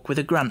and fork with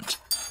a grunt,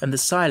 and the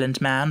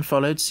silent man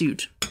followed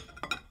suit.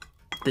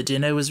 The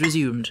dinner was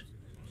resumed.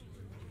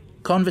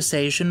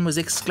 Conversation was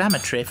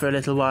exclamatory for a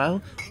little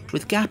while,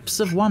 with gaps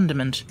of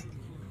wonderment,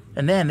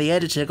 and then the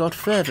editor got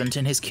fervent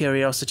in his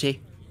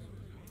curiosity.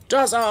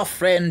 "Does our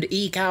friend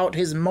eke out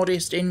his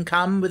modest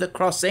income with a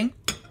crossing?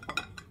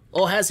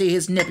 Or has he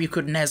his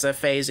Nebuchadnezzar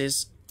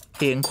phases?"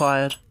 he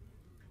inquired.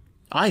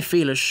 "I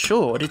feel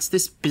assured it's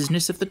this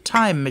business of the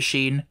time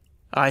machine,"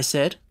 I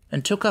said,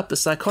 and took up the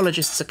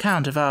psychologist's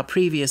account of our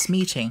previous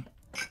meeting.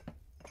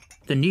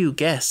 The new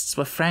guests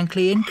were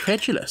frankly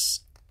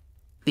incredulous.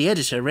 The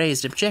editor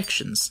raised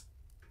objections.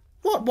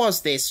 "What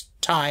was this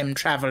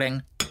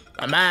time-travelling?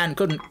 A man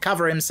couldn't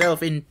cover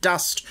himself in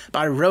dust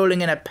by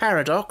rolling in a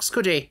paradox,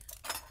 could he?"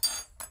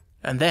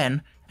 And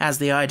then, as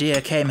the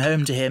idea came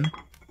home to him,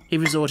 he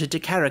resorted to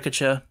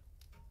caricature.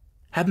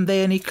 Hadn't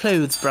they any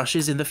clothes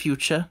brushes in the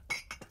future?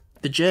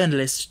 The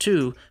journalist,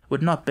 too,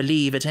 would not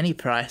believe at any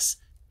price,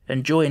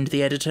 and joined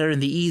the editor in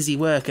the easy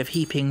work of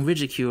heaping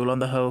ridicule on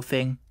the whole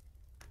thing.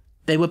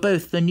 They were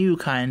both the new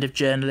kind of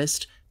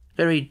journalist,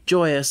 very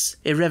joyous,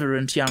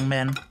 irreverent young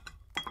men.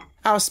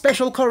 "Our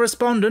special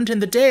correspondent in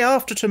the Day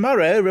After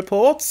Tomorrow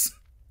reports,"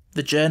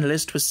 the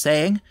journalist was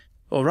saying,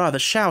 or rather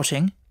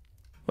shouting,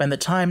 when the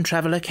time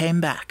traveller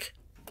came back.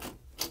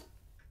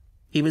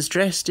 He was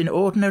dressed in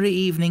ordinary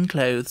evening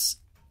clothes,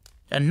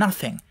 and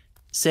nothing,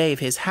 save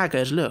his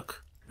haggard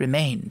look,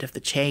 remained of the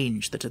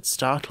change that had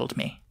startled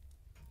me.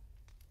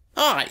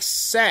 "I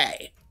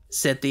say,"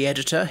 said the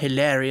editor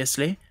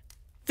hilariously,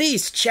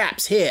 "these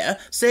chaps here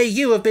say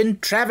you have been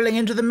travelling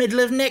into the middle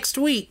of next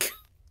week.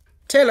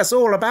 Tell us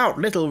all about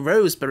little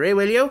Rosebery,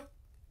 will you?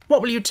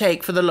 What will you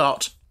take for the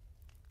lot?"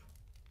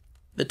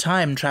 The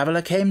time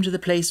traveller came to the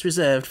place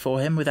reserved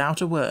for him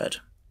without a word.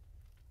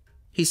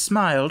 He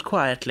smiled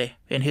quietly,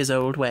 in his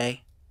old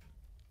way.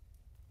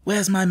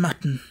 "Where's my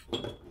mutton?"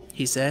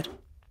 he said.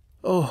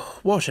 "Oh,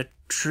 what a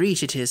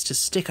treat it is to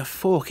stick a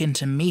fork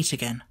into meat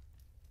again."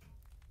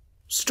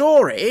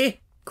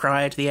 "Story?"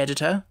 cried the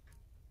editor.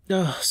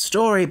 "Oh,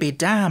 story be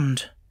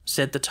damned,"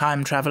 said the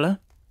time traveller.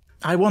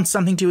 "I want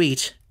something to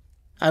eat.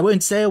 I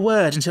won't say a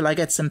word until I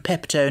get some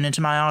peptone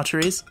into my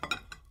arteries."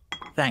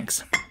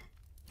 "Thanks.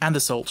 And the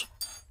salt."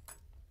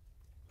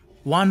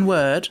 "One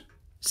word,"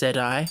 said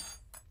I.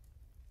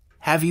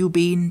 "Have you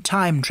been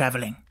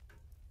time-travelling?"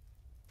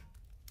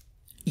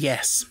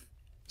 "Yes,"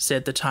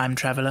 said the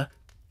time-traveller,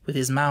 with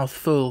his mouth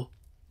full,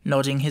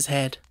 nodding his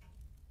head.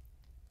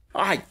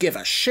 "I'd give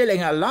a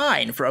shilling a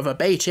line for a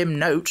verbatim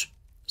note,"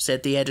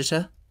 said the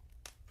editor.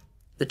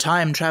 The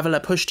time-traveller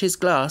pushed his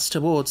glass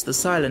towards the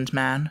silent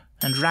man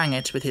and rang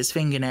it with his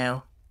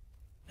fingernail,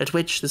 at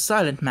which the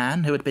silent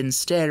man, who had been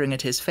staring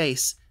at his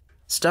face,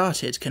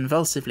 started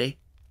convulsively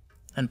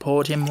and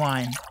poured him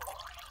wine.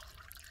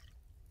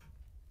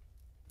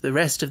 The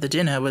rest of the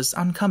dinner was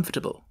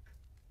uncomfortable.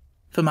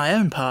 For my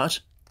own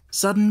part,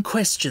 sudden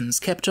questions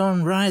kept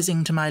on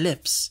rising to my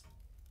lips,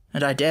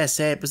 and I dare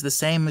say it was the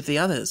same with the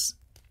others.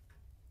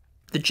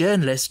 The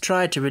journalist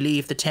tried to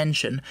relieve the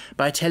tension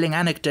by telling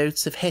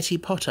anecdotes of Hetty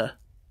Potter.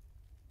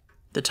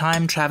 The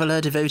time-traveller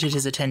devoted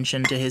his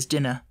attention to his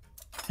dinner,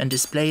 and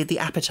displayed the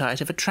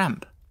appetite of a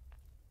tramp.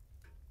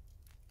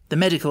 The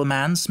medical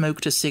man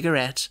smoked a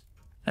cigarette,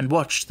 and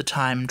watched the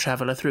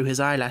time-traveller through his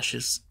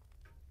eyelashes.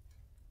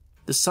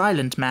 The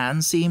silent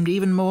man seemed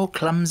even more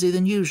clumsy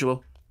than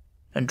usual,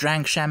 and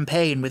drank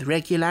champagne with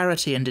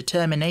regularity and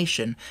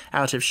determination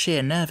out of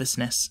sheer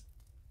nervousness.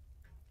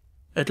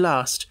 At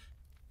last,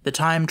 the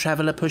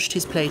time-traveller pushed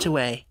his plate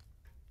away,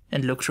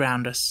 and looked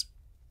round us.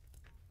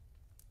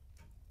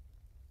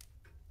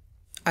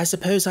 "I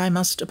suppose I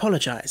must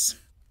apologise,"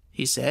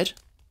 he said.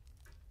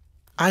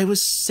 "I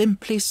was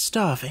simply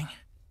starving.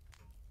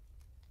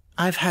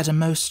 I've had a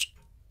most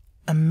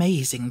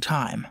amazing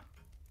time."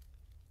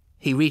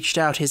 He reached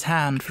out his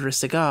hand for a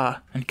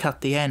cigar and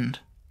cut the end.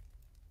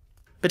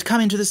 "But come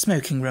into the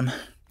smoking room.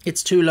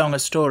 It's too long a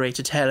story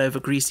to tell over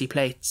greasy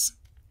plates."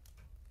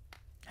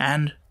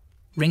 And,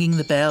 ringing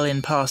the bell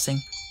in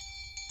passing,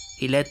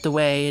 he led the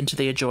way into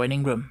the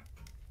adjoining room.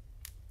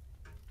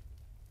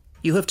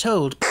 "You have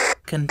told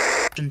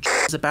and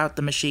about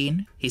the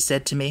machine," he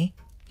said to me,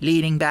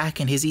 leaning back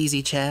in his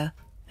easy chair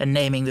and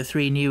naming the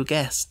 3 new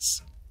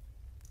guests.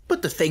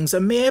 "But the thing's a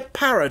mere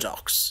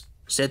paradox,"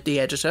 said the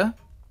editor.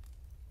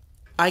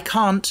 I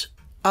can't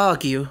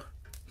argue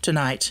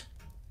tonight.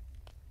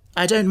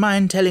 I don't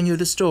mind telling you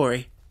the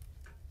story,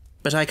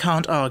 but I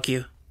can't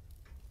argue.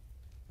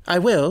 I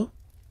will,"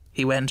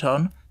 he went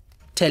on,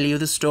 "tell you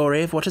the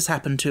story of what has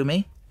happened to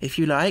me, if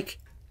you like,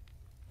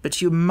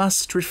 but you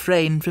must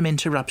refrain from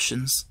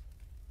interruptions.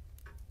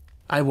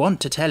 I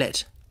want to tell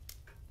it.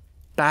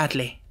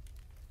 Badly.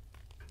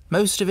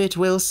 Most of it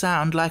will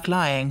sound like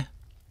lying.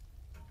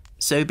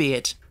 So be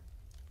it.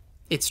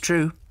 It's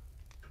true.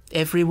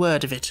 Every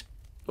word of it,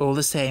 all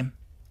the same.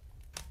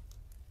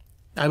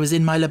 I was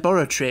in my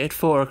laboratory at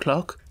 4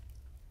 o'clock,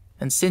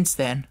 and since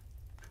then,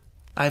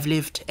 I've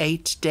lived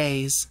 8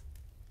 days.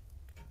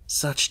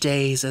 Such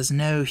days as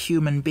no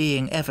human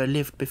being ever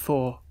lived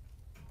before.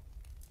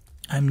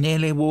 I'm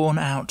nearly worn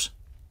out,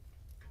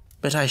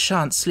 but I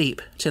shan't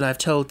sleep till I've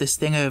told this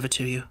thing over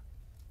to you.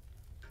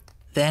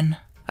 Then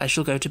I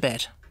shall go to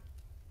bed.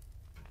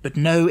 But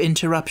no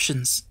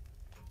interruptions.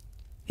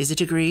 Is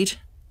it agreed?"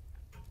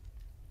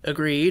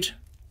 "Agreed,"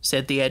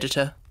 said the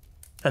editor,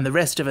 and the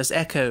rest of us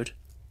echoed,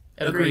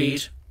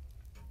 "Agreed."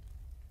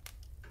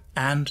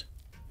 And,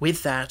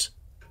 with that,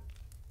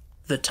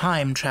 the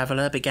time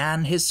traveller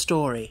began his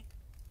story,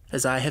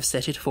 as I have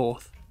set it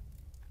forth.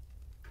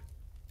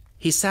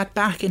 He sat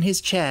back in his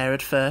chair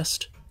at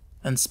first,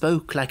 and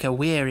spoke like a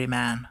weary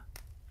man.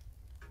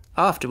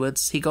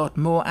 Afterwards he got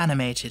more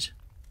animated.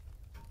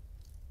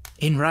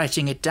 In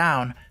writing it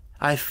down,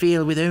 I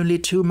feel with only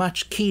too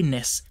much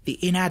keenness the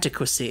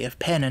inadequacy of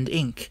pen and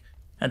ink,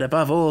 and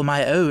above all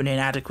my own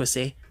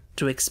inadequacy,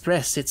 to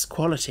express its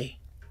quality.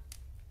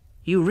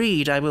 You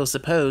read, I will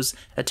suppose,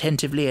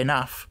 attentively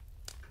enough,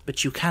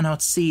 but you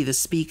cannot see the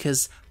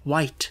speaker's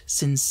white,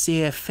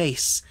 sincere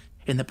face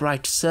in the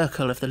bright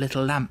circle of the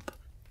little lamp,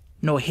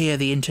 nor hear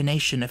the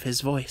intonation of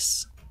his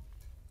voice.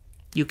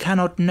 You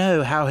cannot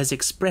know how his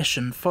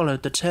expression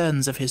followed the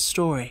turns of his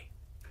story.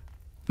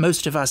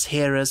 Most of us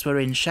hearers were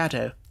in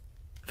shadow,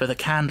 for the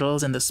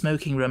candles in the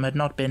smoking room had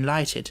not been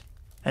lighted,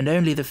 and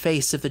only the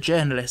face of the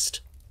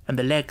journalist and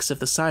the legs of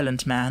the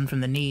silent man from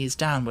the knees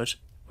downward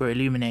were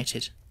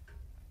illuminated.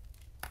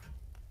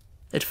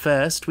 At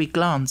first we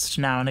glanced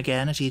now and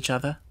again at each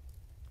other.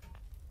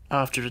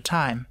 After a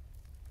time,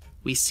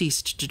 we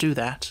ceased to do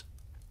that,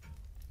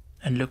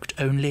 and looked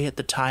only at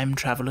the time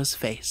traveller's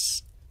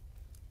face.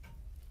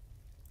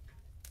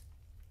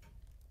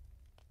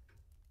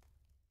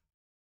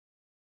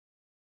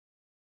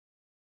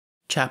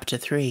 Chapter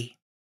 3.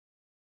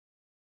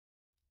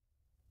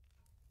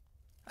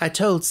 I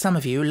told some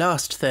of you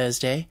last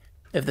Thursday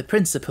of the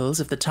principles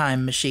of the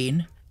time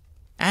machine,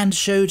 and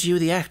showed you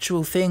the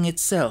actual thing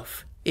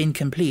itself,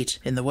 incomplete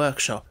in the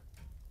workshop.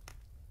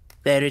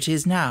 There it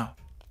is now,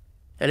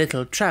 a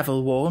little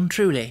travel-worn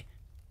truly,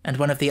 and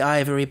one of the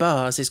ivory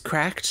bars is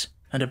cracked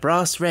and a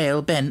brass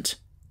rail bent,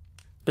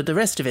 but the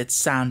rest of it's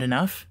sound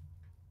enough.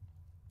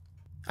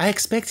 I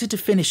expected to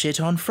finish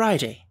it on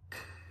Friday,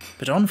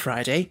 but on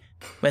Friday,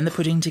 when the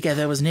putting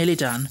together was nearly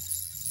done,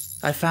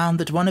 I found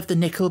that one of the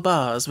nickel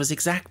bars was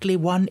exactly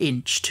 1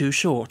 inch too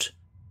short,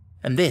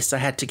 and this I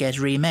had to get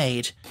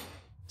remade,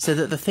 so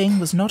that the thing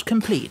was not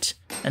complete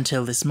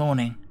until this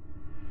morning.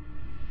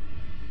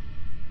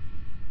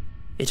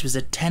 It was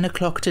at 10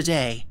 o'clock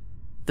today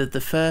that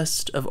the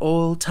first of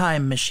all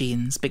time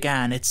machines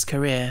began its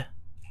career.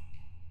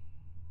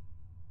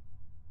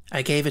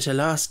 I gave it a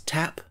last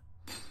tap,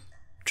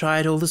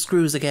 tried all the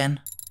screws again,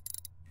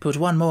 put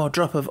one more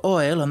drop of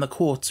oil on the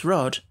quartz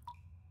rod,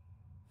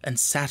 and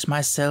sat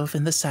myself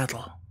in the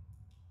saddle.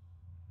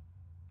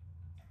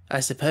 I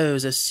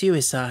suppose a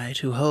suicide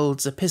who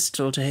holds a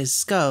pistol to his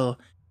skull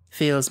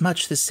feels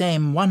much the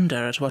same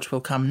wonder at what will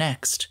come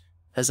next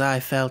as I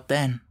felt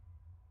then.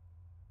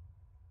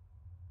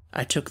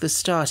 I took the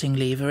starting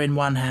lever in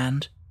one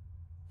hand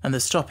and the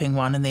stopping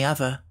one in the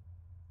other,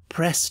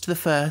 pressed the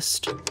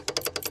first,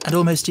 and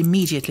almost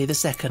immediately the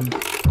second.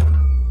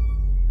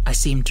 I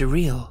seemed to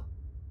reel.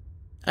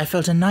 I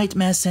felt a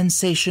nightmare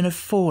sensation of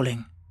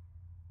falling,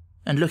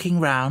 and looking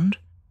round,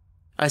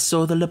 I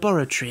saw the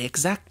laboratory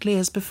exactly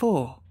as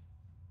before.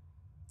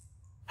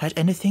 Had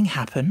anything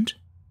happened?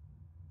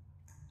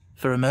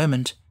 For a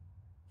moment,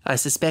 I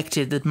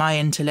suspected that my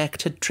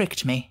intellect had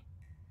tricked me.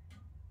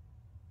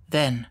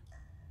 Then,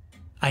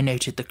 I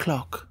noted the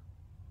clock.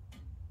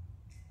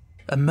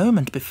 A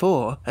moment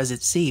before, as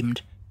it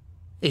seemed,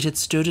 it had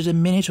stood at a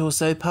minute or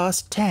so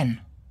past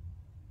 10.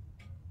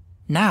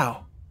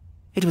 Now,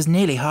 it was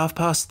nearly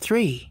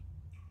 3:30.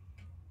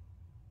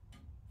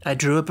 I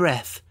drew a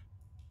breath,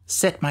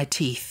 set my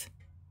teeth,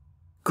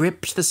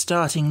 gripped the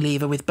starting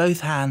lever with both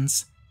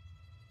hands,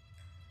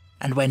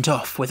 and went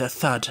off with a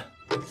thud.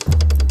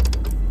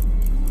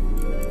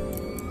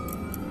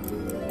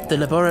 The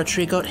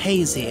laboratory got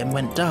hazy and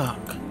went dark.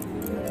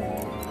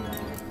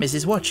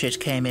 Mrs. Watchett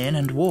came in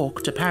and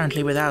walked,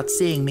 apparently without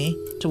seeing me,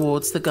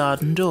 towards the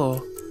garden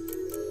door.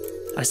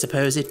 I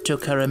suppose it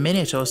took her a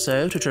minute or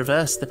so to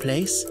traverse the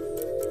place,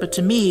 but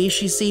to me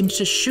she seemed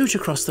to shoot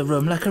across the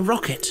room like a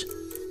rocket.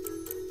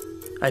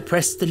 I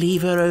pressed the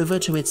lever over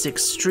to its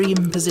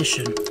extreme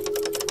position.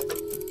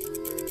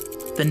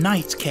 The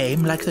night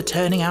came like the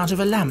turning out of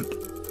a lamp.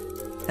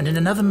 and in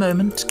another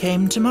moment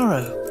came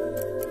tomorrow.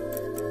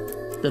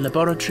 The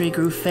laboratory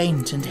grew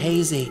faint and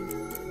hazy,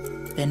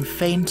 then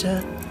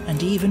fainter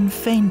and even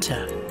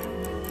fainter.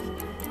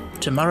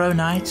 Tomorrow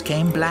night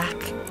came black,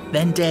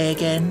 then day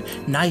again,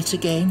 night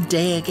again,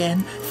 day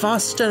again,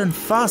 faster and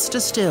faster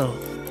still.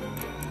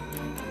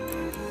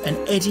 An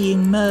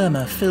eddying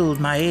murmur filled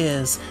my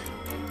ears,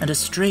 and a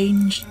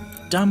strange,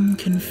 dumb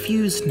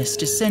confusedness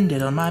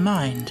descended on my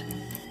mind.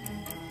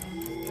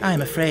 I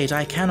am afraid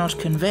I cannot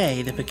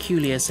convey the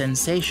peculiar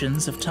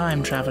sensations of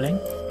time travelling.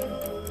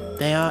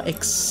 They are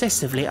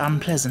excessively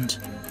unpleasant.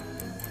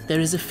 There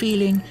is a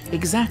feeling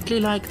exactly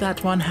like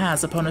that one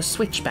has upon a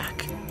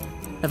switchback,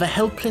 of a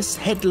helpless,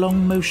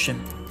 headlong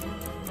motion.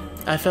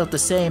 I felt the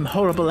same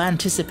horrible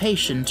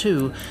anticipation,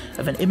 too,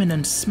 of an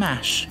imminent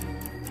smash.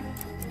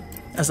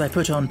 As I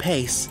put on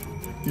pace,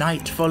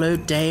 night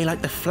followed day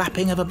like the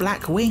flapping of a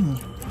black wing.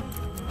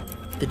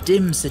 The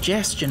dim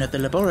suggestion of the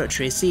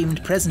laboratory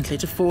seemed presently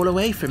to fall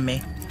away from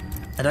me,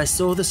 and I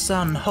saw the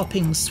sun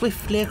hopping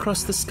swiftly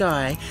across the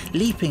sky,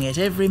 leaping it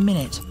every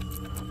minute,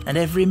 and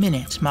every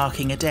minute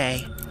marking a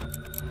day.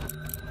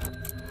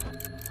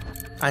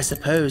 I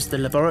supposed the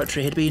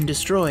laboratory had been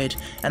destroyed,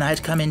 and I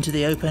had come into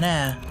the open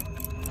air.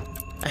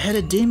 I had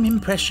a dim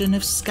impression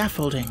of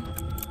scaffolding,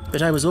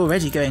 but I was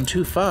already going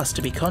too fast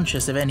to be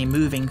conscious of any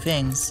moving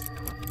things.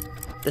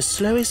 The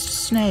slowest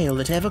snail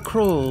that ever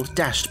crawled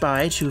dashed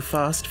by too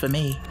fast for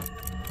me.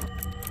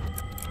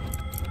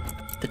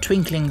 The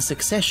twinkling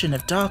succession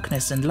of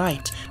darkness and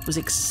light was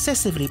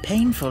excessively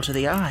painful to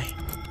the eye.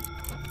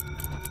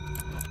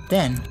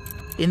 Then,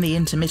 in the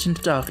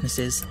intermittent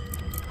darknesses,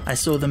 I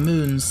saw the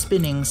moon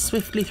spinning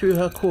swiftly through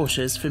her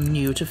quarters from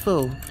new to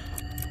full,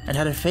 and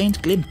had a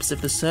faint glimpse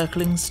of the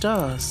circling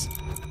stars.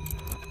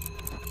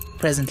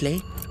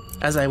 Presently,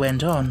 as I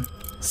went on,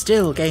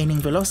 still gaining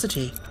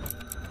velocity,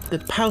 the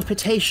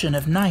palpitation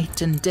of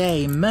night and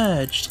day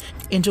merged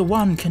into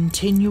one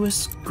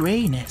continuous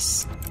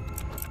greyness.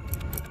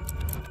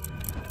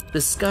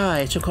 The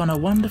sky took on a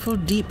wonderful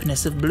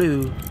deepness of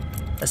blue,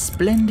 a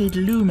splendid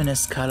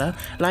luminous colour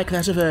like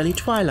that of early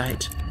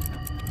twilight.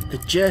 The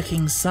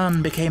jerking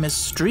sun became a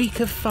streak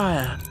of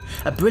fire,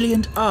 a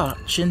brilliant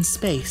arch in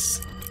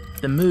space,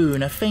 the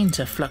moon a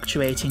fainter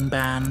fluctuating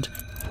band,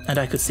 and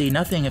I could see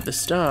nothing of the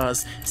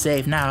stars,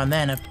 save now and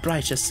then a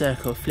brighter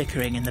circle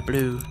flickering in the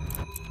blue.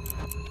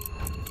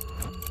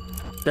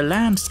 The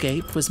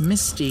landscape was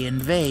misty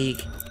and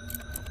vague.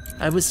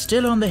 I was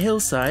still on the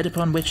hillside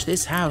upon which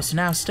this house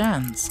now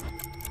stands,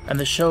 and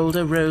the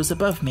shoulder rose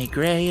above me,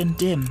 grey and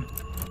dim.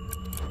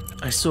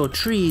 I saw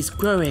trees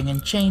growing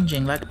and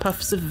changing like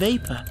puffs of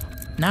vapour,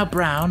 now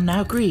brown,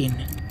 now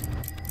green.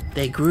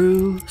 They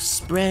grew,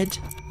 spread,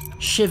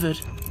 shivered,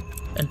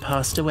 and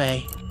passed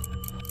away.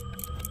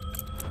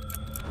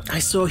 I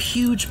saw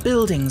huge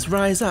buildings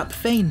rise up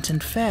faint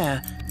and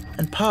fair,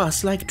 and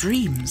pass like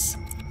dreams.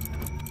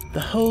 The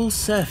whole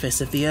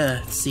surface of the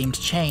earth seemed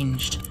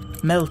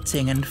changed,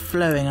 melting and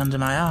flowing under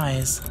my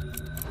eyes.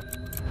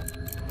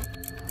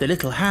 The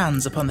little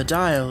hands upon the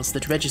dials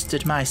that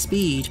registered my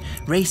speed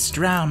raced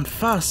round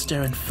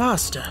faster and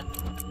faster.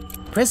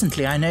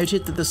 Presently I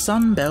noted that the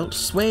sun belt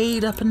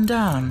swayed up and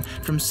down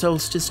from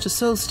solstice to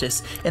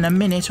solstice in a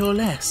minute or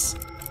less,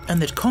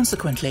 and that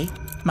consequently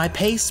my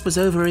pace was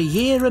over a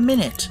year a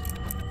minute.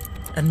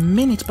 And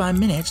minute by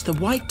minute the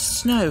white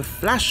snow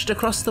flashed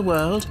across the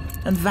world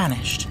and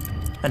vanished,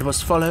 and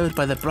was followed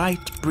by the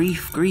bright,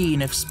 brief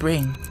green of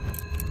spring.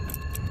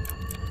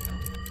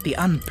 The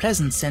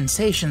unpleasant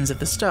sensations of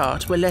the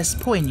start were less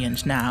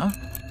poignant now.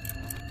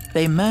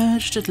 They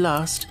merged at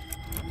last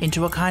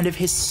into a kind of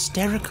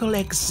hysterical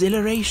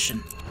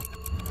exhilaration.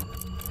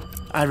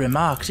 I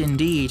remarked,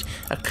 indeed,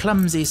 a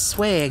clumsy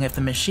swaying of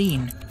the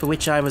machine, for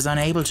which I was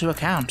unable to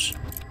account.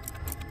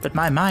 But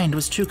my mind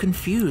was too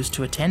confused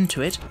to attend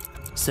to it,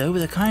 so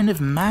with a kind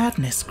of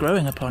madness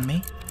growing upon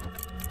me,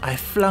 I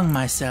flung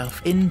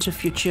myself into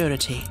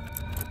futurity.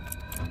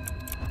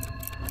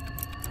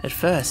 At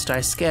first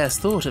I scarce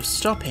thought of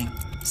stopping,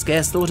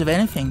 scarce thought of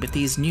anything but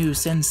these new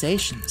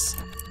sensations.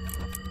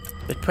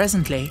 But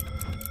presently,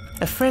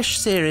 a fresh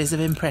series of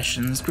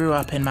impressions grew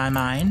up in my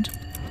mind,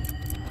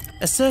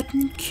 a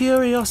certain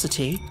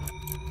curiosity,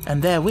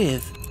 and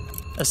therewith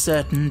a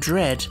certain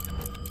dread,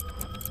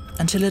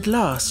 until at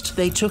last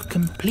they took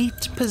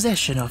complete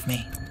possession of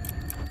me.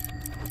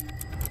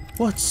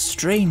 What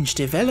strange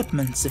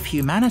developments of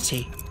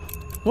humanity!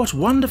 What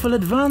wonderful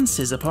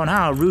advances upon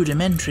our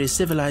rudimentary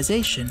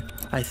civilization,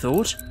 I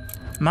thought,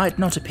 might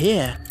not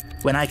appear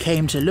when I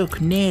came to look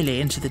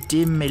nearly into the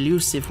dim,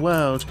 elusive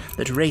world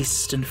that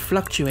raced and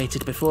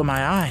fluctuated before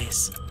my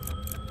eyes.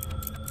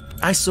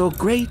 I saw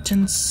great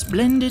and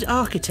splendid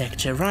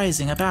architecture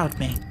rising about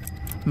me,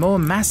 more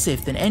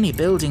massive than any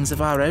buildings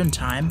of our own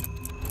time,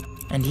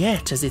 and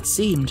yet, as it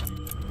seemed,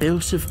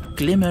 built of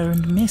glimmer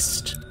and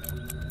mist.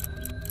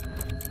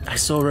 I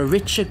saw a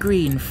richer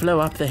green flow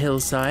up the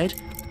hillside,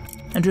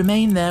 and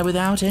remain there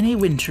without any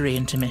wintry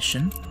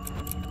intermission.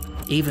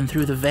 Even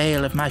through the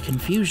veil of my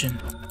confusion,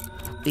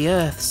 the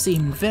earth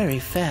seemed very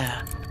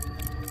fair.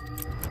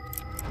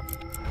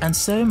 And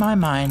so my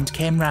mind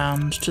came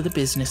round to the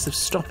business of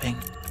stopping.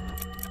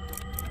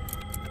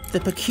 The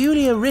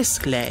peculiar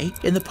risk lay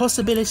in the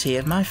possibility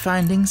of my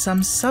finding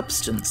some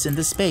substance in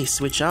the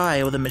space which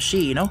I or the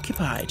machine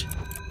occupied.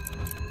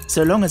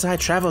 So long as I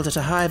travelled at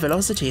a high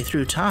velocity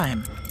through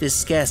time, this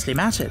scarcely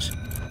mattered.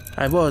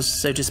 I was,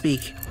 so to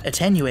speak,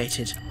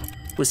 attenuated,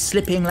 was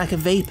slipping like a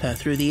vapour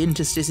through the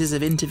interstices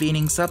of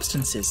intervening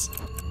substances.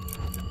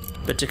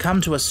 But to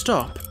come to a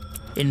stop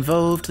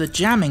involved the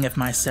jamming of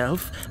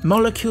myself,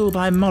 molecule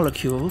by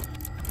molecule,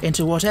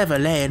 into whatever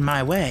lay in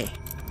my way,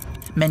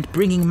 meant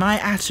bringing my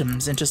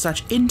atoms into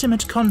such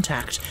intimate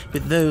contact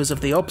with those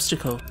of the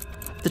obstacle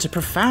that a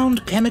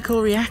profound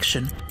chemical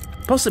reaction,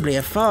 possibly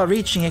a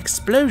far-reaching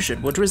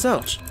explosion, would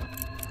result,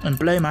 and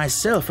blow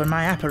myself and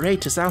my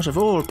apparatus out of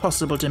all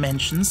possible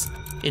dimensions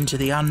into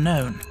the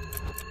unknown.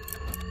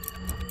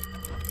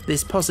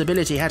 This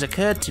possibility had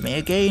occurred to me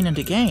again and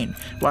again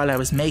while I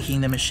was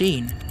making the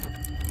machine.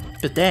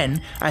 But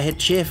then I had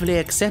cheerfully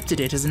accepted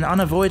it as an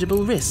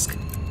unavoidable risk,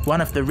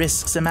 one of the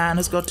risks a man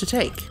has got to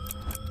take.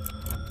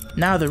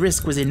 Now the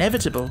risk was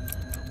inevitable,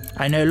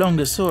 I no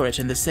longer saw it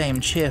in the same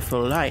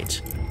cheerful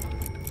light.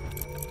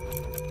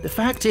 The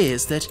fact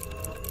is that,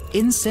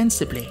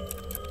 insensibly,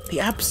 the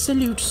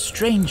absolute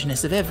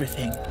strangeness of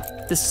everything,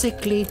 the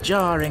sickly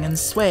jarring and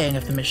swaying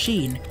of the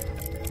machine,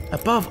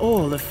 above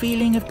all the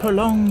feeling of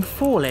prolonged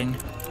falling,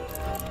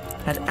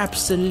 had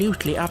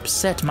absolutely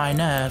upset my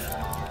nerve.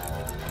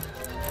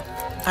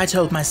 I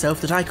told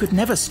myself that I could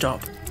never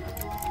stop,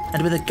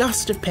 and with a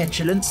gust of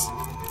petulance,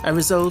 I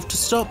resolved to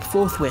stop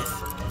forthwith.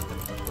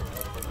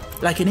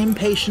 Like an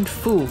impatient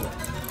fool,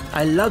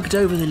 I lugged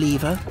over the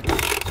lever,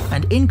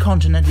 and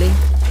incontinently,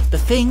 the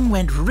thing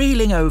went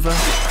reeling over,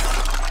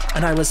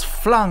 and I was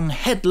flung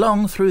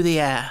headlong through the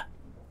air.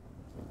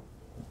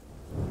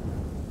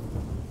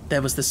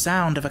 There was the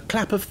sound of a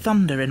clap of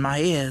thunder in my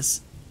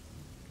ears.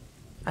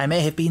 I may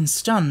have been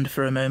stunned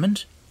for a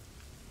moment.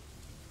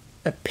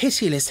 A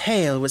pitiless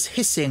hail was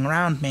hissing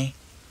round me,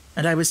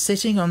 and I was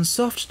sitting on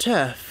soft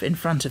turf in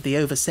front of the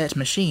overset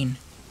machine.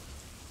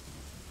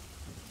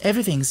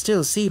 Everything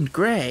still seemed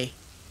grey,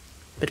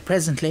 but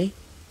presently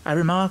I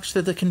remarked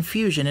that the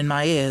confusion in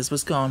my ears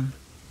was gone.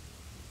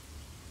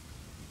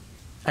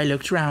 I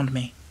looked round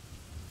me.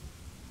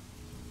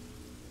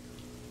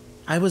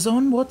 I was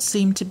on what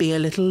seemed to be a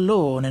little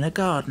lawn in a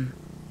garden,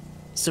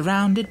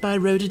 surrounded by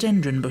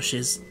rhododendron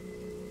bushes,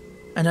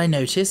 and I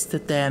noticed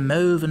that their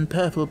mauve and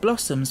purple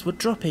blossoms were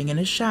dropping in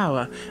a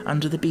shower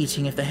under the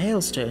beating of the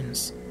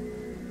hailstones.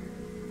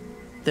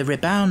 The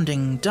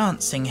rebounding,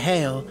 dancing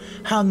hail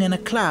hung in a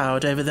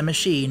cloud over the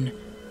machine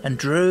and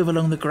drove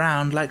along the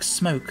ground like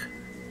smoke.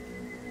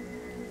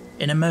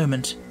 In a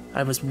moment,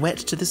 I was wet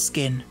to the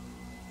skin.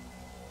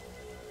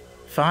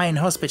 "Fine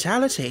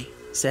hospitality,"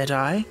 said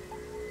I,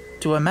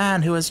 "to a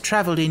man who has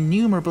travelled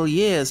innumerable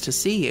years to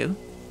see you."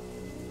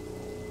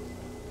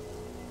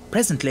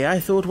 Presently I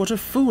thought what a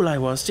fool I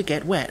was to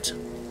get wet.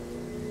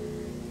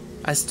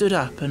 I stood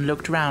up and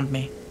looked round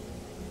me.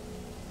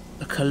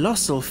 A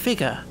colossal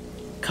figure,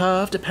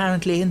 carved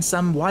apparently in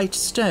some white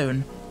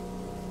stone,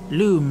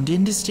 loomed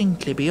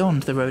indistinctly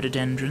beyond the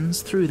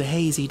rhododendrons through the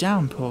hazy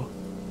downpour.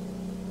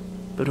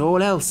 But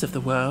all else of the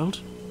world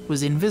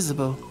was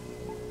invisible.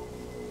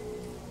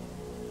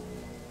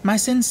 My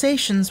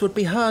sensations would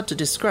be hard to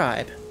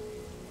describe.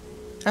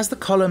 As the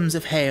columns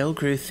of hail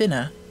grew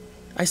thinner,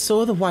 I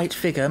saw the white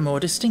figure more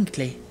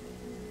distinctly.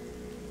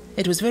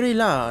 It was very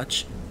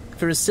large,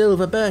 for a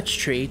silver birch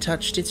tree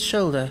touched its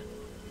shoulder.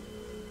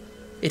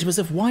 It was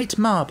of white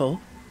marble,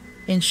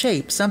 in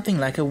shape something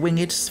like a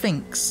winged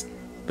sphinx,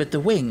 but the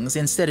wings,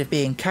 instead of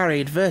being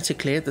carried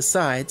vertically at the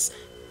sides,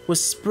 were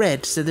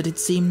spread so that it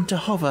seemed to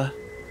hover.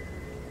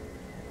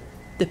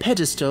 The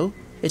pedestal,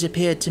 it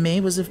appeared to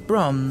me, was of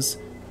bronze,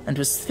 and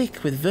was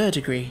thick with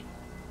verdigris.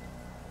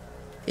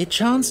 It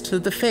chanced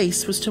that the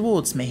face was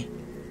towards me.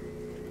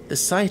 The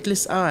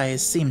sightless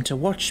eyes seemed to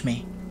watch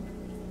me.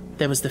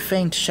 There was the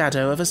faint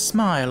shadow of a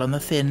smile on the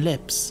thin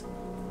lips.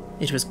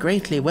 It was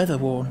greatly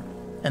weather-worn,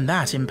 and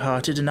that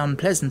imparted an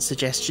unpleasant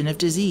suggestion of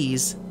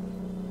disease.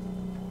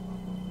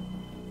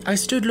 I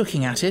stood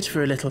looking at it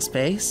for a little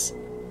space,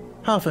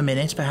 half a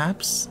minute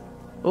perhaps,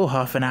 or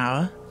half an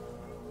hour.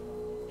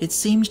 It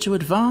seemed to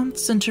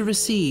advance and to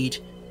recede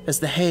as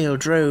the hail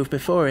drove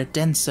before it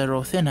denser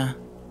or thinner.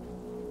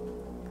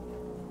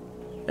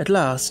 At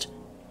last,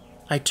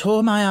 I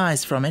tore my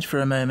eyes from it for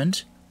a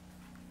moment,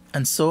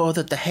 and saw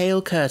that the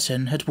hail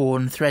curtain had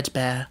worn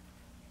threadbare,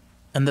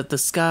 and that the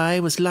sky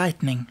was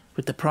lightening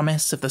with the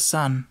promise of the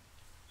sun.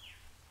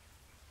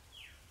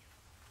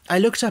 I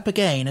looked up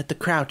again at the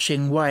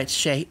crouching white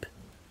shape,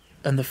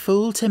 and the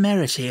full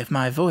temerity of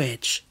my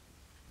voyage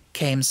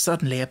came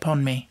suddenly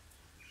upon me.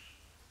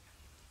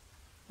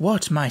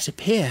 What might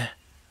appear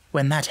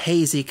when that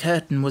hazy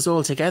curtain was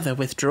altogether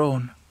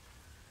withdrawn?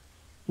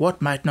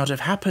 What might not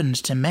have happened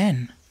to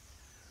men?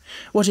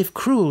 What if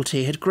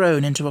cruelty had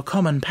grown into a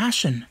common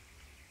passion?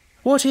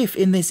 What if,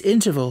 in this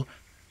interval,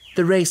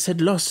 the race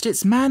had lost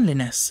its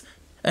manliness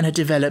and had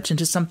developed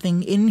into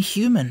something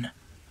inhuman,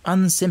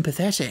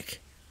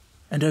 unsympathetic,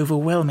 and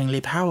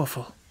overwhelmingly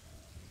powerful.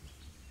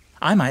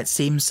 I might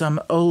seem some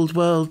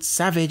old-world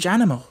savage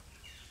animal,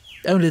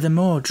 only the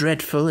more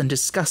dreadful and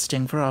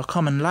disgusting for our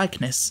common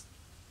likeness,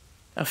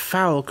 a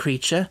foul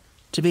creature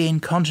to be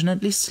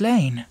incontinently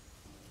slain.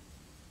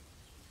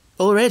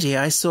 Already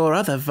I saw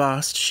other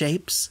vast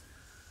shapes,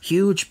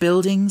 huge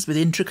buildings with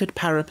intricate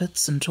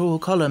parapets and tall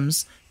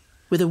columns,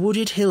 with a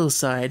wooded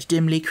hillside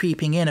dimly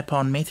creeping in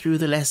upon me through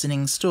the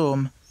lessening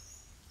storm.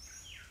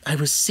 I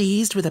was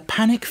seized with a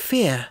panic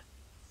fear.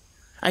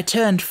 I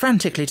turned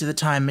frantically to the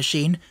time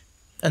machine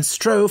and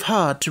strove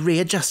hard to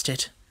readjust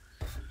it.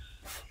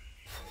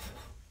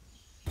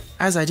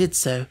 As I did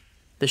so,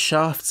 the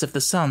shafts of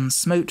the sun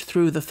smote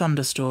through the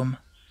thunderstorm.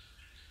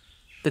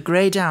 The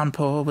grey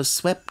downpour was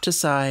swept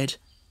aside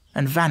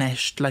and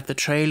vanished like the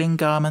trailing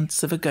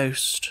garments of a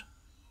ghost.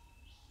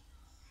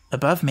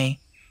 Above me,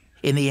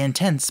 in the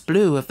intense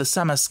blue of the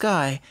summer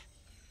sky,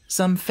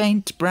 some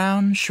faint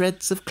brown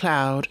shreds of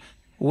cloud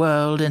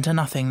whirled into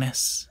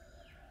nothingness.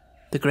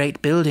 The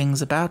great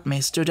buildings about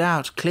me stood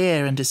out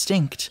clear and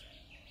distinct,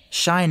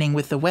 shining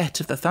with the wet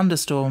of the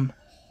thunderstorm,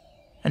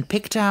 and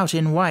picked out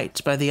in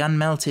white by the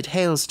unmelted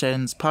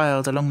hailstones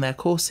piled along their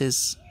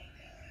courses.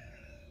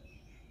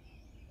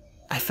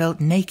 I felt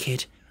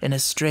naked in a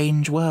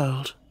strange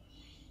world.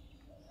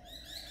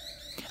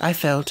 I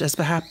felt as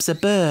perhaps a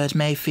bird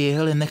may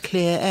feel in the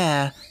clear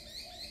air,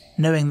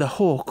 knowing the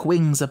hawk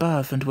wings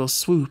above and will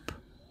swoop.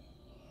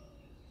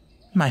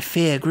 My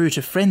fear grew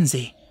to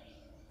frenzy.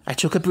 I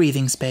took a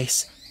breathing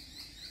space,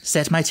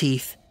 set my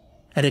teeth,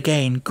 and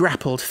again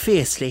grappled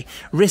fiercely,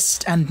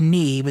 wrist and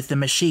knee, with the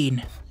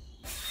machine.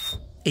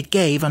 It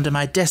gave under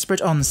my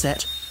desperate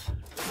onset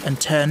and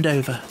turned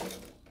over.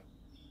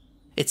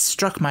 It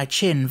struck my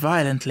chin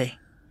violently.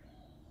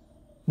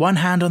 One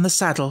hand on the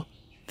saddle,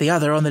 the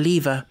other on the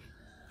lever,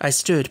 I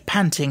stood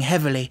panting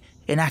heavily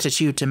in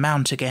attitude to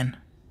mount again.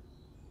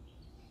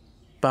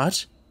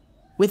 But,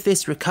 with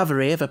this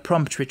recovery of a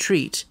prompt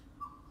retreat,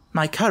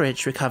 my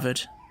courage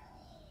recovered.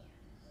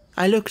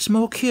 I looked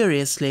more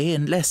curiously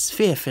and less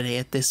fearfully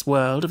at this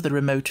world of the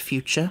remote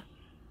future.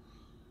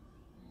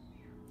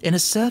 In a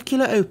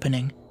circular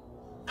opening,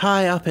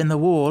 high up in the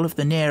wall of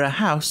the nearer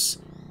house,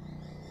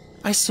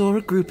 I saw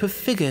a group of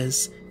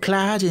figures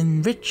clad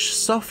in rich,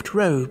 soft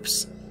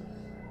robes.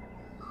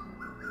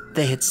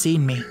 They had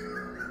seen me,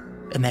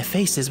 and their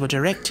faces were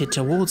directed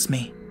towards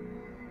me.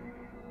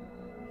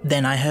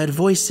 Then I heard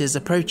voices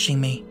approaching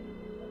me.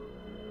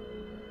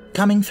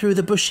 Coming through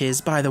the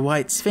bushes by the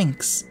White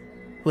Sphinx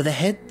were the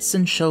heads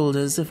and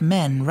shoulders of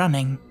men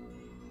running.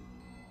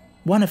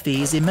 One of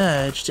these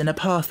emerged in a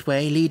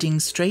pathway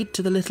leading straight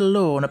to the little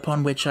lawn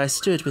upon which I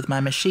stood with my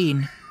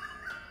machine.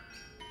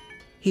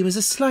 He was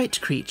a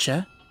slight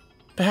creature,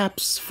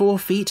 perhaps 4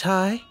 feet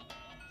high,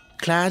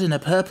 clad in a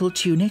purple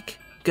tunic,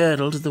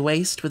 girdled at the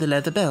waist with a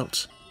leather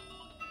belt.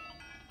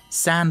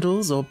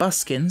 Sandals or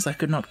buskins, I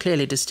could not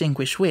clearly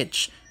distinguish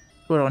which,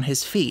 were on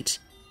his feet.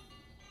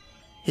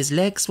 His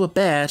legs were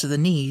bare to the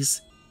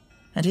knees,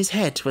 and his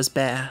head was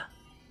bare.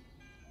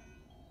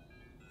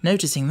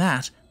 Noticing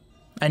that,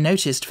 I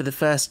noticed for the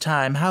first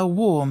time how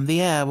warm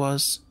the air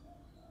was.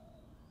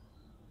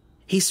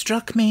 He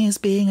struck me as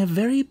being a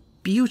very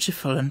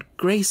beautiful and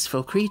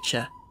graceful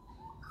creature,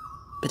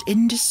 but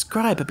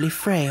indescribably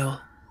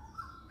frail.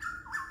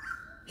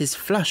 His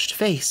flushed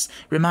face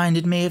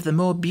reminded me of the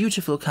more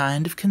beautiful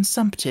kind of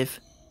consumptive,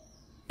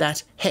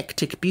 that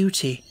hectic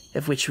beauty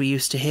of which we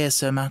used to hear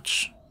so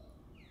much.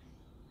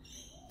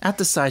 At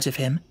the sight of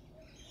him,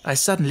 I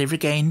suddenly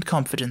regained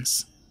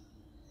confidence.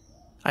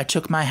 I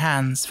took my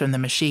hands from the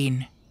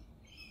machine.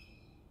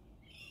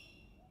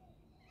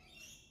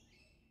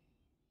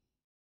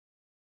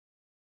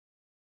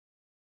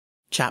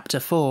 Chapter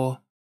 4.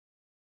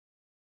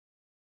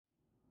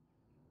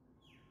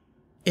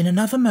 In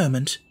another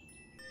moment,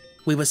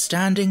 we were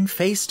standing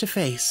face to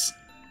face,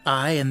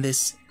 I and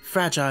this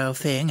fragile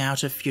thing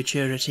out of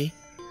futurity.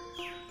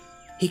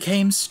 He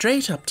came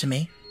straight up to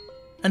me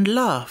and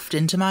laughed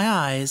into my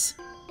eyes.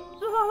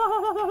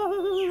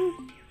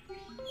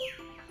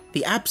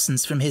 The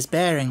absence from his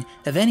bearing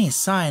of any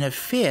sign of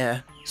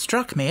fear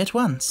struck me at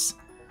once.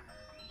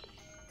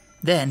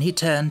 Then he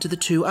turned to the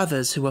 2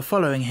 others who were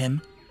following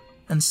him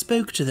and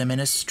spoke to them in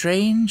a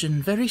strange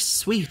and very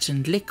sweet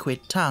and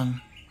liquid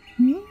tongue.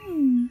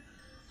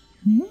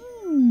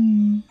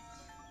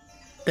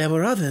 There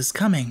were others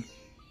coming,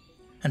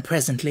 and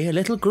presently a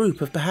little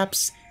group of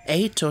perhaps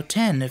 8 or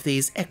 10 of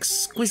these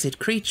exquisite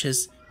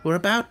creatures were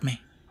about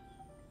me.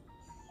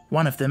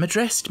 One of them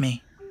addressed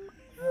me.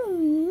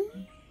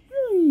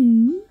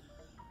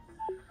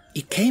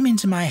 It came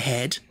into my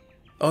head,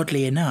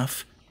 oddly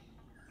enough,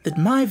 that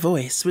my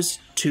voice was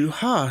too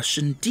harsh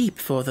and deep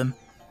for them,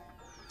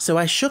 so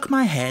I shook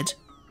my head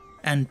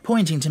and,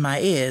 pointing to my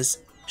ears,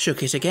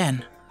 shook it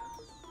again.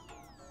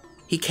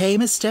 He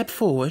came a step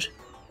forward,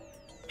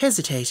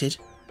 hesitated,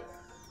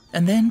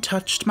 and then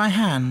touched my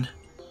hand.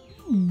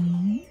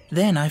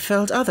 Then I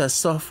felt other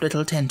soft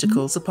little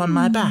tentacles upon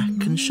my back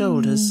and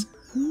shoulders.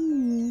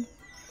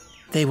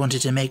 They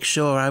wanted to make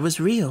sure I was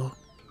real.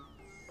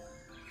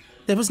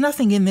 There was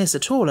nothing in this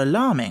at all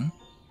alarming.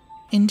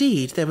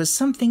 Indeed, there was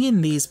something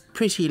in these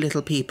pretty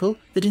little people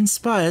that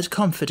inspired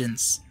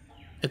confidence,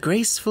 a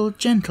graceful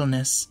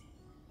gentleness,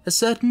 a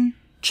certain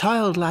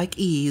childlike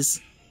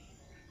ease.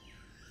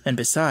 And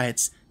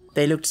besides,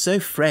 they looked so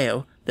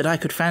frail that I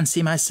could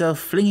fancy myself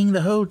flinging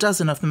the whole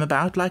dozen of them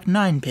about like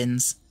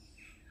ninepins.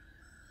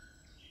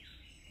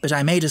 But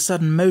I made a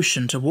sudden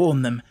motion to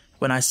warn them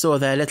when I saw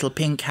their little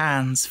pink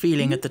hands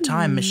feeling at the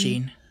time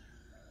machine.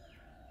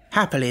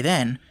 Happily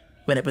then,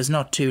 when it was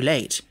not too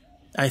late,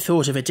 I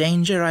thought of a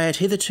danger I had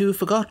hitherto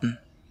forgotten,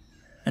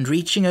 and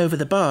reaching over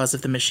the bars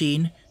of the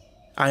machine,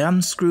 I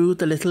unscrewed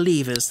the little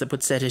levers that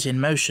would set it in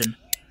motion,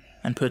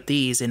 and put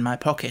these in my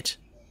pocket.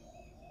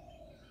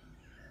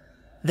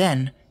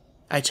 Then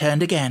I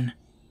turned again,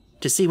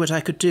 to see what I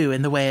could do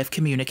in the way of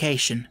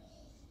communication.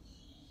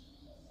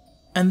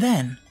 And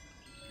then,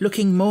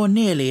 looking more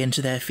nearly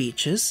into their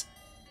features,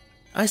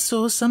 I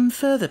saw some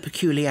further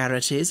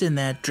peculiarities in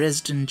their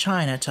Dresden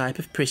china type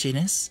of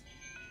prettiness.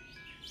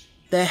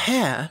 Their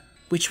hair,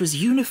 which was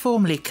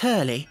uniformly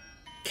curly,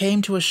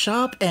 came to a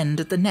sharp end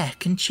at the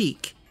neck and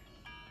cheek.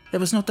 There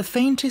was not the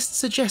faintest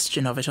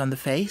suggestion of it on the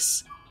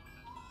face,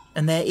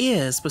 and their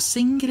ears were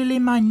singularly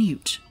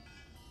minute.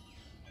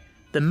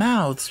 The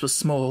mouths were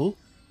small,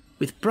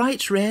 with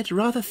bright red,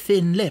 rather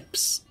thin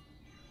lips,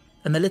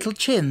 and the little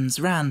chins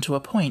ran to a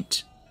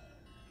point.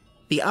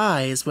 The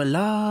eyes were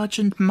large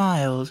and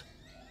mild,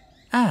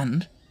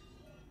 and,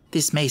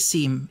 this may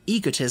seem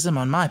egotism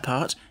on my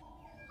part,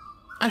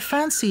 I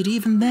fancied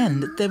even then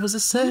that there was a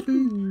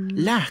certain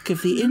lack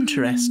of the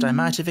interest I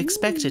might have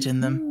expected in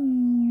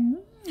them.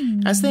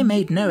 As they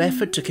made no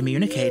effort to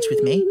communicate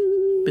with me,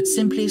 but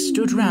simply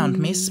stood round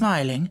me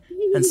smiling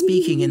and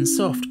speaking in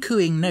soft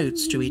cooing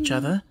notes to each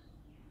other,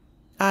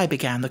 I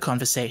began the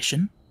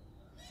conversation.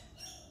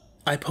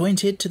 I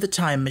pointed to the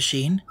time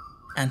machine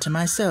and to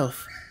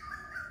myself.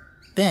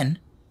 Then,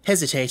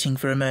 hesitating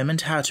for a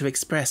moment how to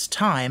express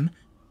time,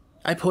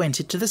 I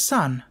pointed to the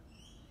sun.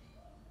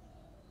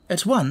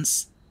 At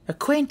once, a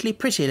quaintly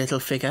pretty little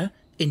figure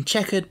in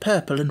checkered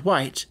purple and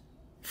white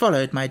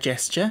followed my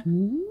gesture,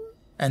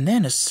 and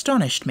then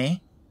astonished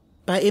me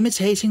by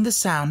imitating the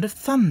sound of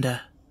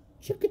thunder.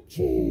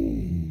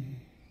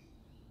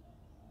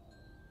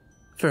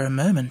 For a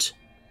moment,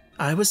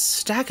 I was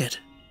staggered,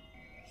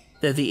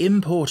 though the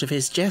import of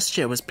his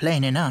gesture was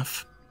plain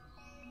enough.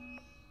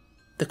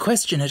 The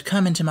question had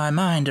come into my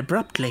mind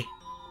abruptly.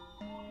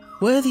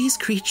 Were these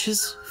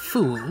creatures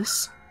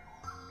fools?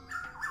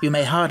 You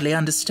may hardly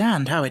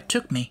understand how it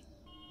took me.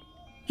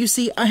 You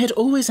see, I had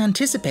always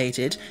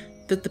anticipated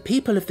that the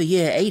people of the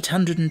year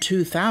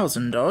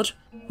 802,000 odd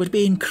would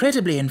be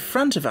incredibly in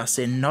front of us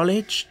in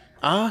knowledge,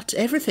 art,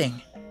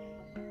 everything.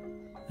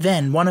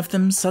 Then one of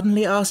them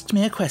suddenly asked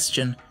me a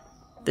question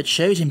that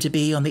showed him to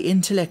be on the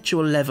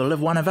intellectual level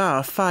of one of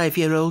our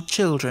 5-year-old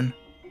children.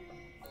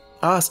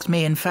 Asked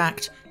me, in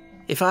fact,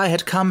 if I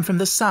had come from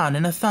the sun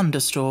in a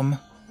thunderstorm.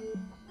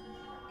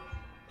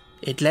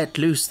 It let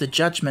loose the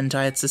judgment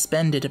I had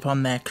suspended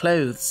upon their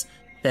clothes,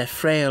 their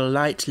frail,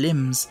 light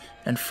limbs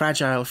and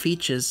fragile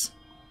features.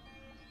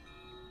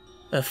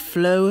 A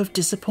flow of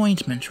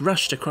disappointment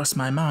rushed across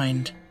my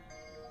mind.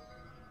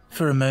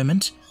 For a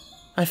moment,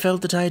 I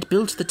felt that I had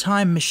built the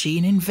time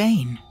machine in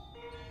vain.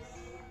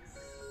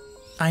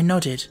 I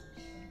nodded,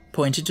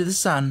 pointed to the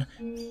sun,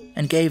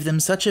 and gave them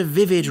such a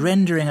vivid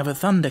rendering of a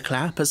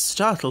thunderclap as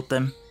startled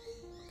them.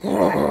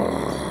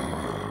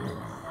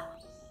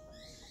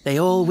 They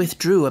all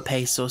withdrew a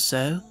pace or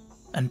so,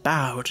 and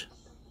bowed.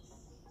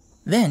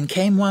 Then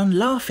came one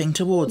laughing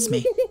towards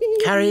me,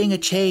 carrying a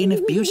chain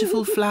of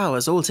beautiful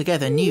flowers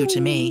altogether new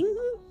to me,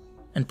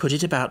 and put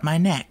it about my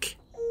neck.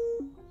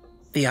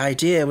 The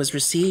idea was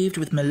received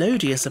with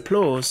melodious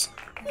applause,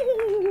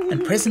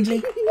 and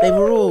presently they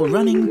were all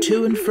running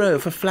to and fro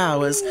for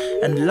flowers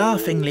and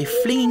laughingly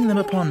flinging them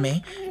upon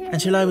me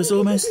until I was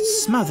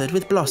almost smothered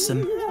with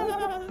blossom.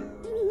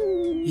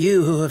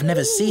 You who have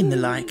never seen the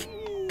like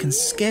can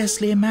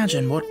scarcely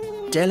imagine what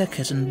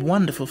delicate and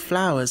wonderful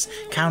flowers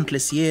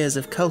countless years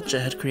of culture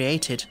had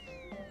created.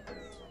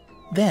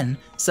 Then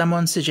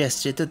someone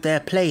suggested that their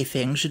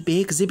plaything should be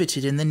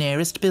exhibited in the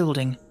nearest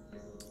building,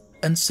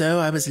 and so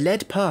I was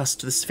led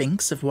past the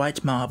Sphinx of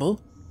white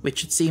marble,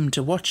 which had seemed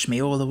to watch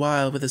me all the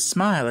while with a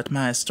smile at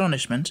my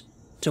astonishment,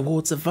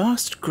 towards a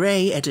vast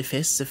grey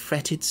edifice of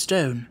fretted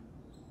stone.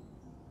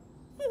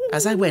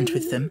 As I went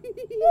with them,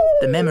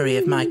 the memory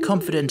of my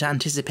confident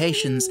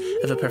anticipations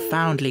of a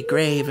profoundly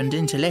grave and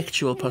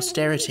intellectual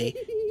posterity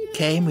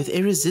came with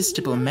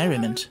irresistible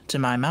merriment to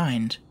my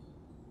mind.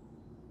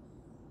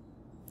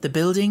 The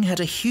building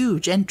had a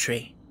huge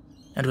entry,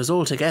 and was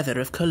altogether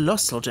of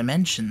colossal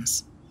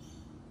dimensions.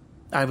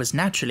 I was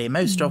naturally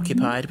most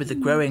occupied with the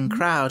growing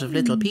crowd of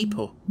little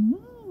people,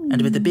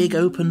 and with the big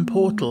open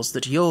portals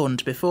that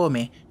yawned before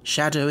me,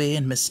 shadowy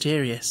and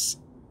mysterious.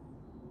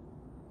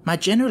 My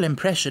general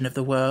impression of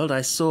the world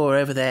I saw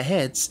over their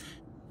heads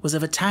was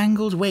of a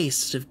tangled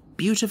waste of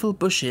beautiful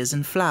bushes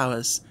and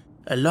flowers,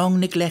 a long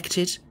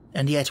neglected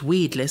and yet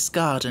weedless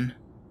garden.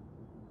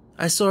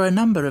 I saw a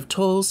number of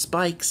tall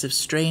spikes of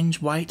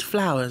strange white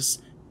flowers,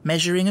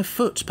 measuring a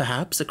foot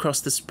perhaps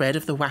across the spread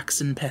of the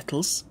waxen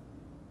petals.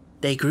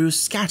 They grew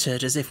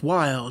scattered as if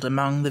wild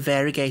among the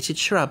variegated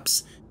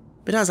shrubs,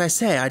 but as I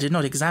say, I did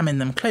not examine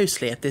them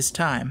closely at this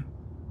time.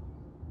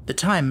 The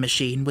time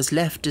machine was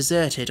left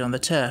deserted on the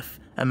turf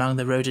among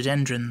the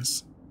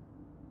rhododendrons.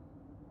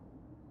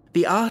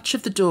 The arch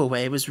of the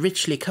doorway was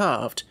richly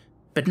carved,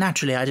 but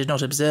naturally I did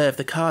not observe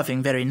the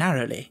carving very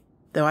narrowly,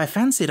 though I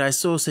fancied I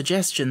saw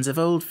suggestions of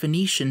old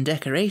Phoenician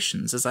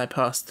decorations as I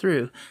passed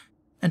through,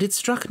 and it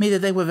struck me that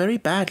they were very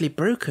badly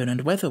broken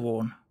and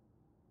weather-worn.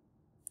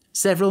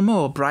 Several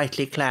more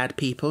brightly clad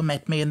people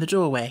met me in the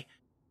doorway,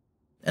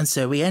 and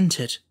so we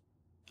entered,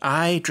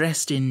 I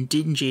dressed in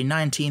dingy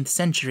 19th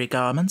century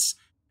garments,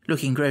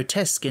 looking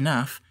grotesque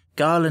enough,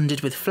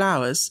 garlanded with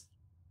flowers,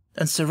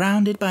 and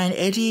surrounded by an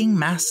eddying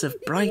mass of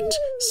bright,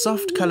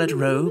 soft-coloured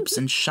robes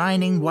and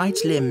shining white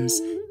limbs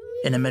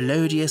in a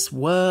melodious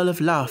whirl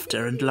of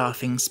laughter and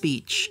laughing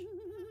speech.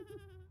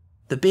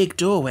 The big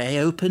doorway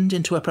opened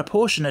into a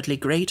proportionately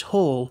great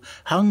hall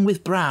hung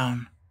with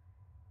brown.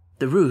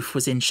 The roof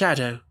was in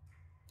shadow,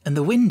 and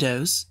the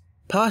windows,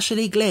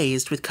 partially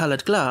glazed with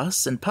coloured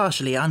glass and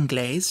partially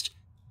unglazed,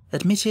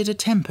 admitted a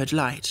tempered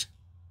light.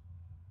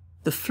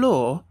 The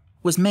floor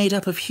was made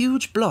up of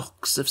huge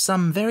blocks of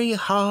some very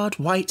hard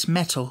white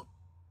metal,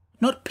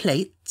 not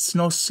plates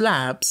nor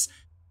slabs,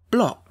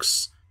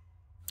 blocks,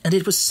 and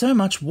it was so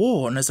much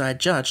worn, as I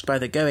judged by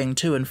the going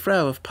to and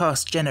fro of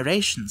past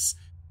generations,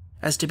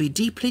 as to be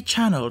deeply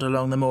channelled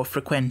along the more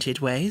frequented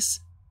ways.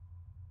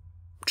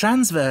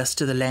 Transverse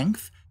to the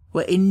length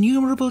were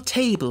innumerable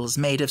tables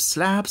made of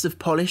slabs of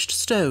polished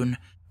stone,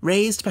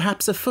 raised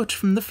perhaps a foot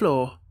from the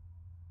floor,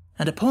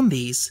 and upon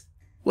these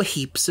were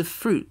heaps of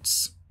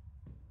fruits.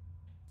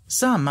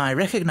 Some I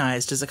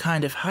recognised as a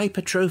kind of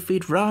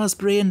hypertrophied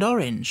raspberry and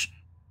orange,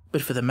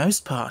 but for the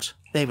most part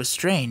they were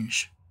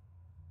strange.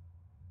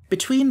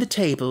 Between the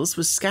tables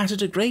was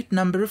scattered a great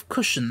number of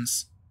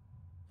cushions.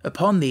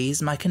 Upon these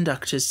my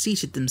conductors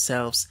seated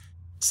themselves,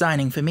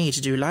 signing for me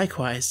to do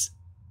likewise.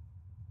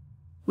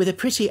 With a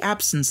pretty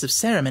absence of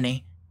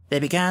ceremony, they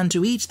began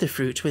to eat the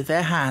fruit with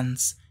their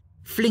hands,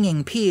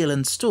 flinging peel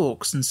and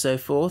stalks and so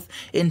forth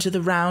into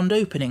the round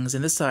openings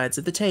in the sides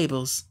of the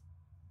tables.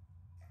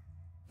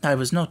 I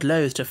was not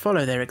loath to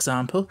follow their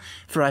example,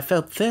 for I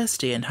felt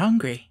thirsty and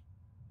hungry.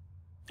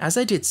 As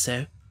I did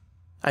so,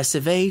 I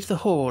surveyed the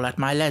hall at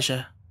my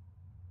leisure.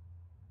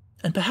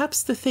 And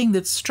perhaps the thing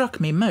that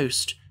struck me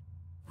most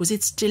was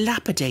its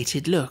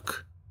dilapidated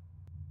look.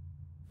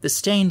 The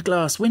stained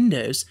glass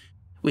windows,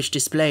 which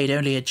displayed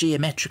only a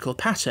geometrical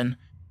pattern,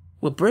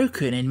 were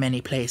broken in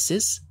many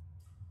places,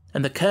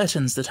 and the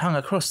curtains that hung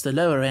across the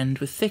lower end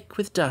were thick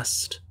with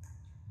dust.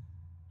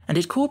 And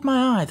it caught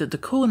my eye that the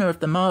corner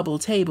of the marble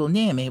table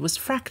near me was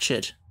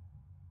fractured.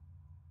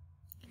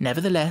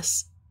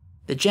 Nevertheless,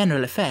 the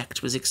general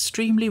effect was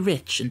extremely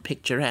rich and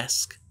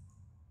picturesque.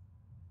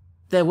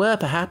 There were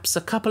perhaps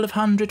a couple of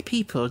 100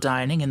 people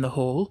dining in the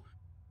hall,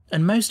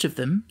 and most of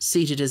them,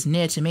 seated as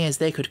near to me as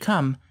they could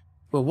come,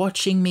 were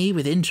watching me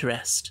with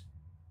interest,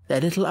 their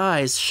little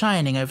eyes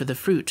shining over the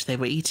fruit they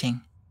were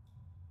eating.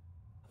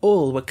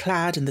 All were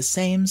clad in the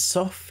same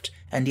soft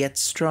and yet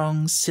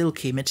strong,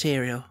 silky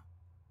material.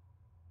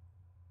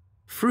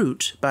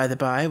 Fruit, by the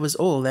by, was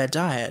all their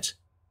diet.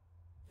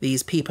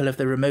 These people of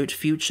the remote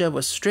future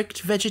were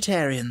strict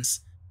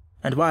vegetarians,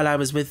 and while I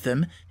was with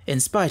them,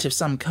 in spite of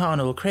some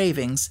carnal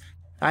cravings,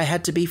 I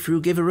had to be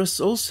frugivorous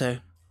also.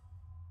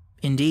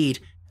 Indeed,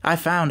 I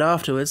found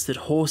afterwards that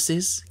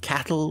horses,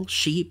 cattle,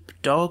 sheep,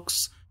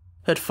 dogs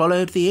had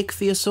followed the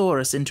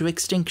ichthyosaurus into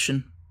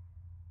extinction.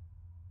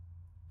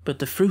 But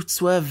the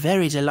fruits were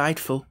very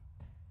delightful.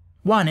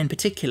 One in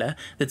particular,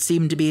 that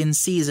seemed to be in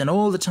season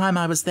all the time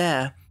I was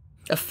there,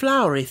 a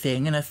flowery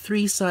thing in a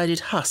 3-sided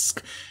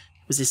husk,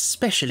 was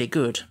especially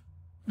good,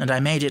 and I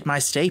made it my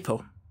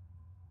staple.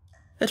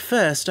 At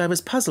first I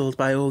was puzzled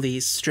by all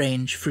these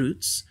strange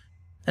fruits,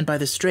 and by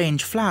the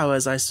strange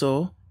flowers I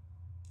saw,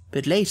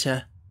 but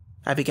later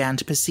I began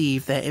to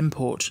perceive their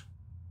import.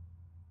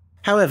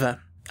 However,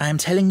 I am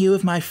telling you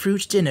of my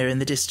fruit dinner in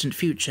the distant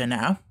future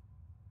now.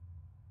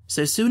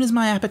 So soon as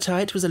my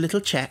appetite was a little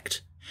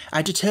checked,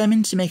 I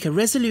determined to make a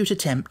resolute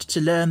attempt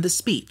to learn the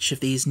speech of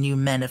these new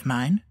men of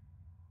mine.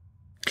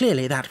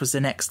 Clearly that was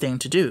the next thing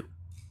to do.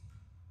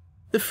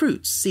 The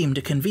fruits seemed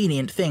a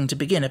convenient thing to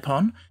begin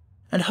upon,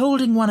 and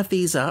holding one of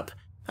these up,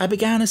 I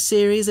began a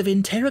series of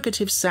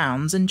interrogative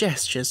sounds and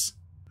gestures.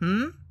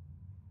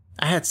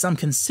 I had some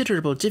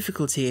considerable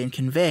difficulty in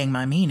conveying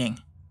my meaning.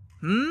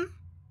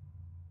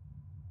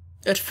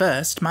 At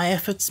first my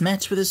efforts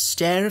met with a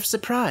stare of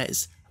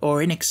surprise,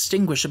 or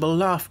inextinguishable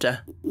laughter.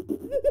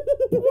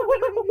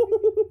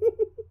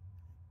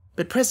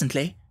 But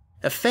presently,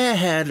 a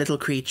fair-haired little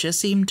creature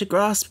seemed to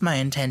grasp my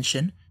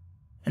intention,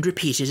 and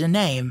repeated a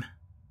name.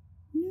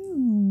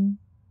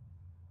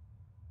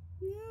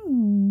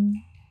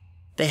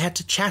 They had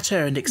to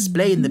chatter and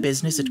explain the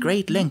business at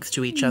great length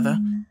to each other,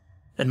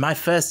 and my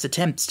first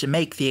attempts to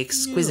make the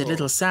exquisite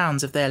little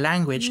sounds of their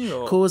language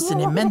caused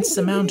an immense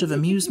amount of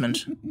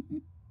amusement.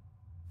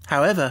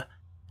 However,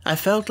 I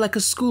felt like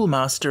a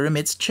schoolmaster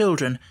amidst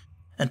children,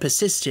 and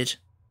persisted.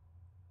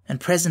 And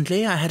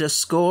presently I had a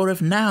score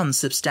of noun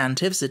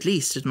substantives at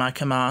least at my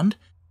command,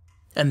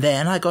 and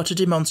then I got to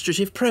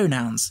demonstrative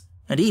pronouns,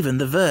 and even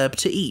the verb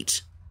to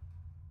eat.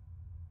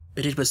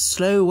 But it was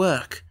slow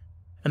work,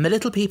 and the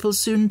little people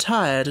soon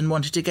tired and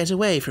wanted to get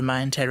away from my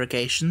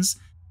interrogations.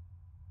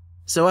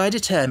 So I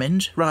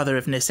determined, rather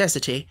of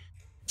necessity,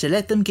 to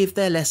let them give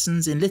their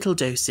lessons in little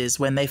doses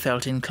when they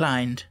felt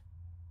inclined.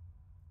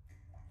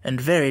 And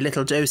very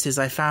little doses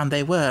I found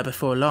they were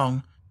before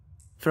long,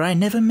 for I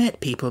never met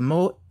people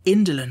more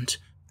indolent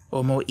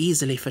or more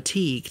easily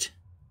fatigued.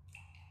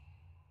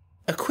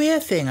 A queer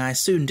thing I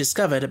soon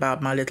discovered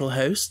about my little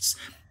hosts,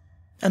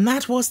 and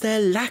that was their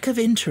lack of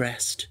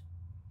interest.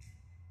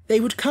 They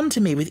would come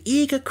to me with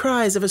eager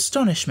cries of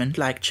astonishment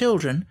like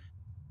children,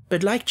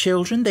 but like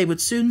children they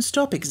would soon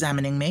stop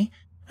examining me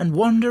and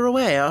wander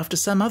away after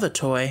some other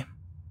toy.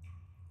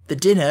 The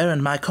dinner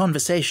and my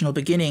conversational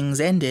beginnings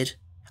ended,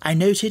 I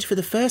noted for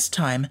the first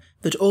time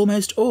that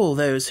almost all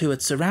those who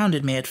had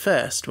surrounded me at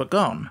first were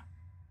gone.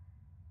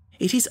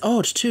 It is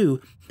odd,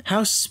 too,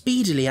 how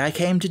speedily I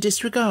came to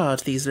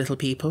disregard these little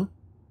people.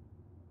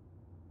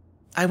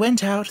 I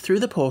went out through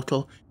the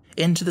portal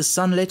into the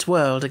sunlit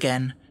world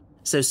again,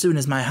 so soon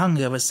as my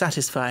hunger was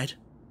satisfied.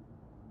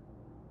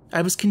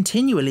 I was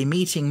continually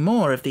meeting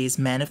more of these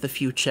men of the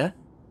future,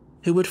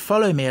 who would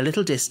follow me a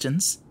little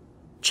distance,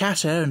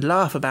 chatter and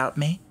laugh about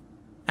me,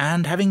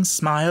 and, having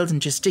smiled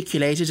and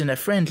gesticulated in a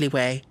friendly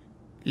way,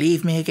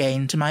 leave me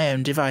again to my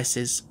own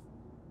devices.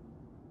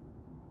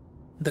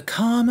 The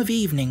calm of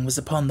evening was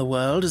upon the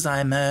world as I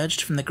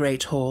emerged from the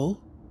great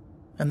hall,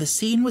 and the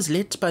scene was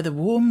lit by the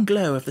warm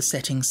glow of the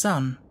setting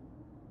sun.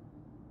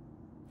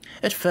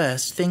 At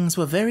first things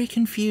were very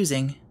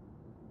confusing.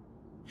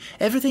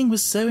 Everything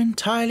was so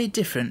entirely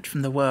different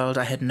from the world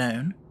I had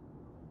known,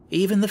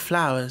 even the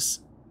flowers.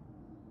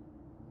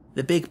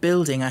 The big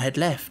building I had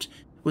left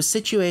was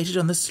situated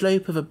on the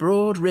slope of a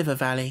broad river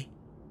valley,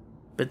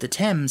 but the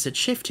Thames had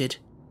shifted,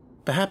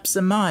 perhaps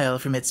a mile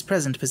from its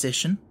present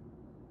position.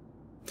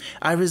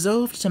 I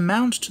resolved to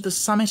mount to the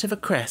summit of a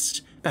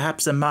crest,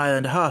 perhaps a mile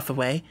and a half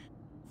away,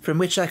 from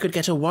which I could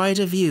get a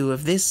wider view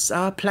of this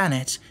our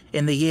planet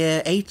in the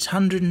year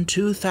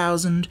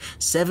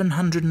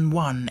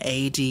 802,701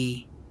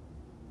 A.D.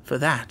 For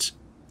that,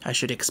 I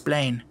should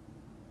explain,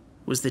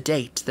 was the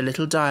date the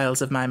little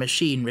dials of my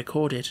machine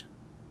recorded.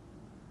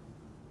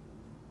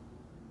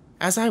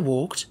 As I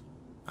walked,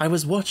 I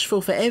was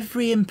watchful for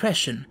every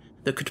impression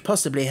that could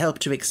possibly help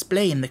to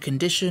explain the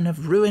condition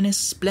of ruinous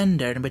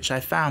splendour in which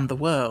I found the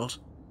world.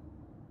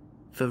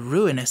 For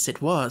ruinous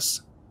it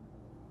was.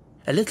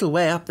 A little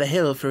way up the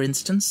hill, for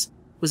instance,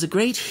 was a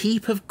great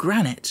heap of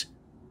granite,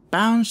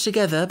 bound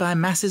together by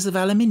masses of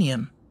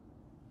aluminium.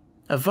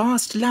 A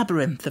vast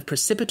labyrinth of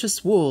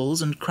precipitous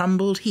walls and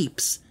crumbled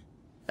heaps,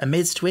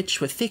 amidst which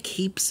were thick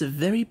heaps of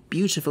very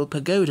beautiful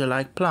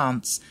pagoda-like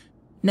plants,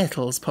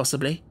 nettles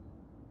possibly,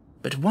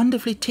 but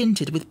wonderfully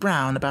tinted with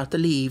brown about the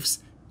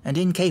leaves, and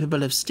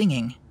incapable of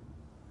stinging.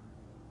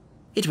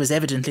 It was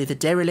evidently the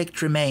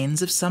derelict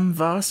remains of some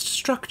vast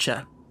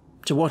structure,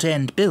 to what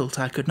end built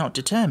I could not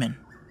determine.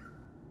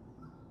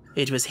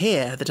 It was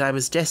here that I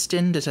was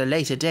destined at a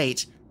later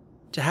date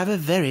to have a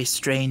very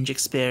strange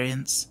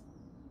experience,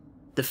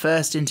 the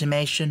first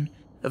intimation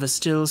of a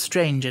still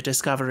stranger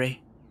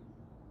discovery.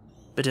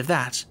 But of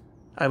that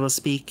I will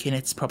speak in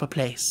its proper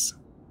place.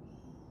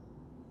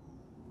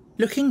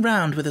 Looking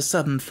round with a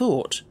sudden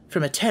thought,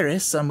 from a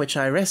terrace on which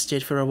I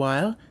rested for a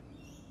while,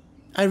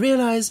 I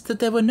realized that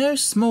there were no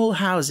small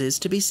houses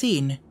to be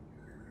seen.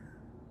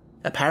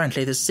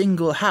 Apparently the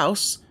single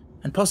house,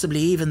 and possibly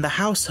even the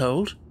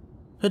household,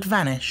 had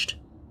vanished.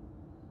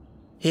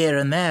 Here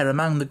and there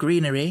among the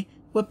greenery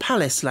were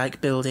palace-like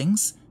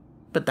buildings,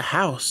 but the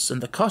house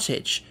and the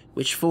cottage,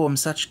 which form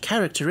such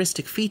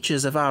characteristic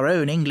features of our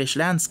own English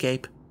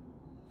landscape,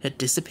 had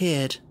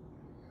disappeared.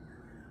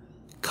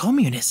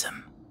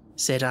 "Communism,"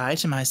 said I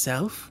to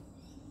myself.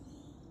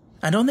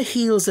 And on the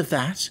heels of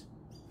that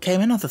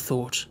came another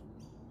thought.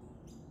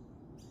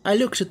 I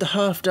looked at the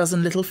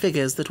half-dozen little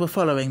figures that were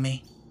following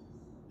me.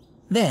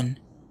 Then,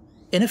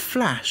 in a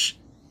flash,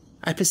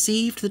 I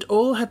perceived that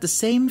all had the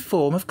same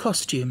form of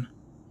costume,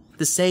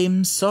 the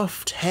same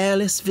soft,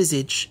 hairless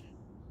visage,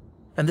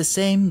 and the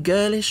same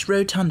girlish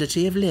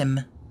rotundity of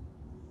limb.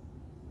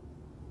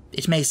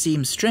 It may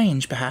seem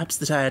strange, perhaps,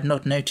 that I had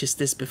not noticed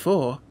this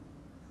before,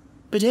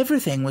 but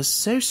everything was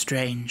so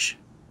strange.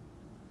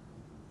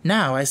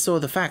 Now I saw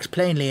the fact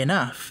plainly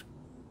enough.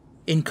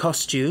 In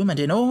costume and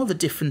in all the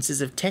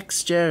differences of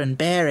texture and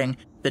bearing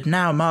that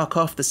now mark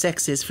off the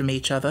sexes from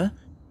each other,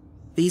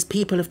 these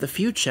people of the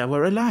future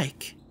were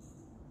alike.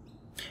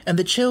 And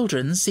the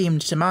children seemed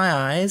to my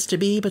eyes to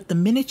be but the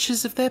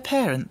miniatures of their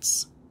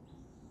parents.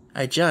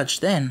 I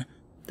judged then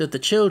that the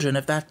children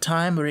of that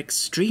time were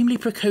extremely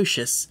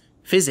precocious,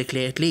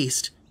 physically at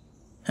least,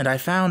 and I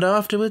found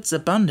afterwards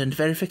abundant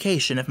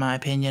verification of my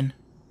opinion.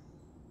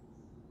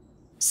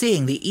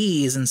 Seeing the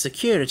ease and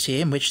security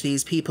in which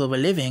these people were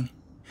living,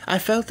 I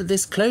felt that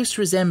this close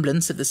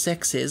resemblance of the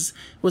sexes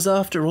was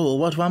after all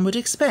what one would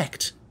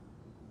expect.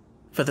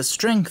 For the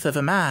strength of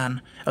a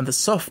man and the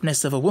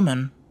softness of a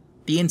woman,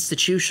 the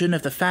institution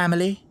of the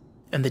family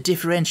and the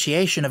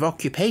differentiation of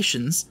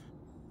occupations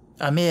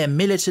are mere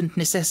militant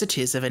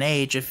necessities of an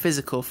age of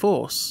physical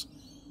force.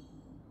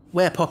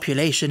 Where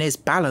population is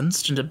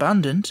balanced and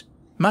abundant,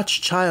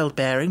 much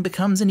childbearing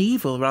becomes an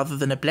evil rather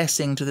than a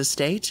blessing to the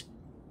state.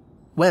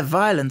 Where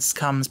violence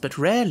comes but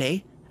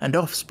rarely, and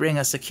offspring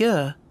are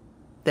secure,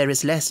 there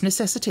is less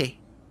necessity.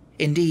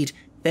 Indeed,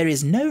 there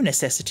is no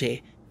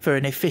necessity for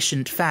an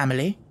efficient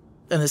family,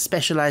 and the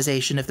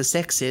specialization of the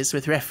sexes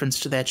with reference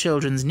to their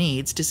children's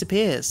needs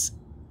disappears.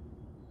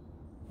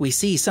 We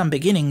see some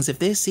beginnings of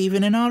this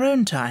even in our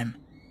own time,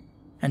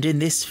 and in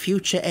this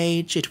future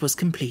age it was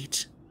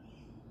complete.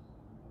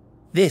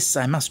 This,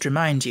 I must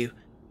remind you,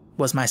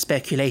 was my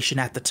speculation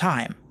at the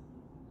time.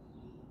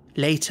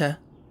 Later,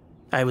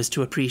 I was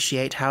to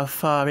appreciate how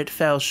far it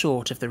fell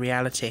short of the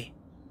reality.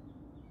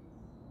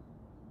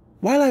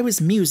 While I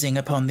was musing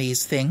upon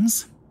these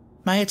things,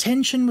 my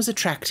attention was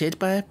attracted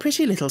by a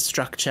pretty little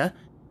structure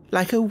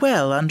like a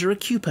well under a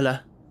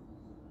cupola.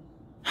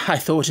 I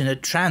thought in a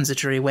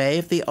transitory way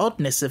of the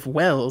oddness of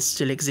wells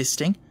still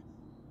existing,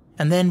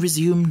 and then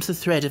resumed the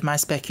thread of my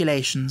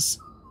speculations.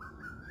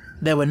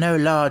 There were no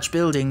large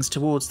buildings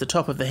towards the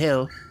top of the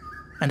hill,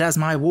 and as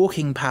my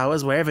walking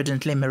powers were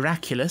evidently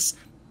miraculous,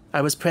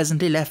 I was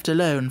presently left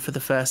alone for the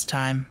first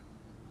time.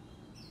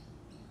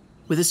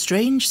 With a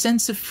strange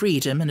sense of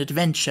freedom and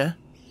adventure,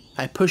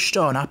 I pushed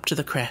on up to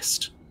the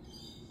crest.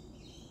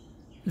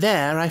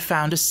 There I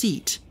found a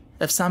seat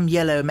of some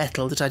yellow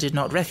metal that I did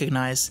not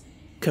recognize,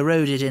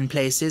 corroded in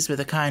places with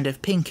a kind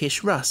of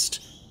pinkish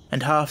rust,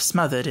 and half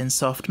smothered in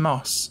soft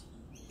moss,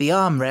 the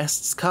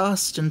armrests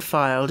cast and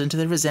filed into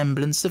the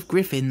resemblance of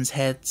griffins'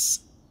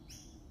 heads.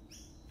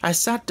 I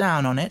sat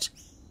down on it,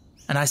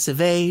 and I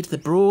surveyed the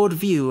broad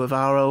view of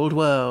our old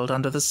world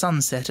under the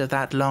sunset of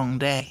that long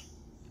day.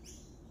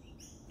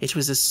 It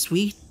was as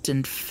sweet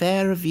and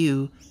fair a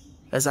view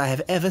as I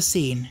have ever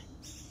seen.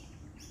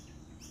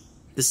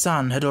 The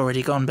sun had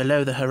already gone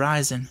below the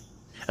horizon,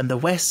 and the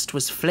west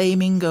was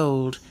flaming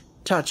gold,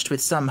 touched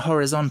with some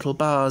horizontal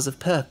bars of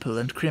purple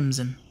and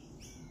crimson.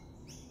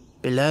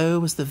 Below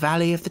was the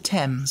valley of the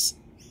Thames,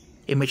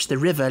 in which the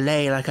river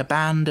lay like a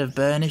band of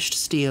burnished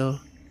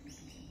steel.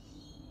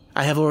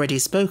 I have already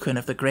spoken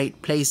of the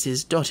great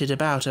places dotted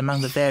about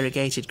among the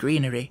variegated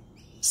greenery,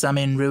 some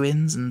in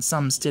ruins and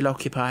some still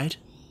occupied.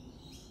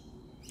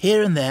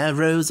 Here and there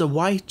rose a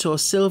white or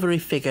silvery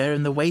figure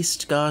in the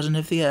waste garden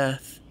of the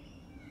earth.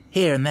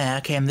 Here and there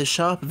came the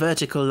sharp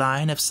vertical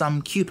line of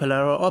some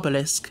cupola or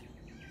obelisk.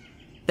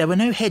 There were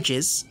no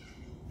hedges,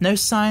 no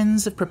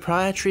signs of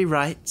proprietary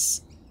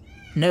rights,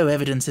 no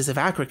evidences of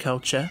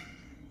agriculture.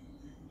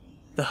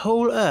 The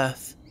whole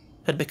earth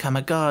had become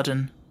a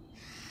garden.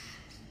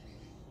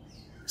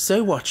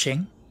 So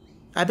watching,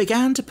 I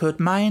began to put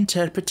my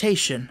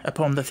interpretation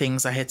upon the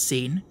things I had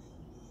seen,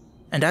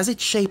 and as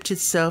it shaped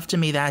itself to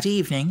me that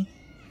evening,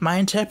 my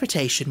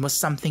interpretation was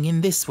something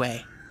in this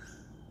way.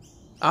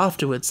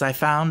 Afterwards I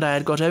found I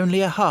had got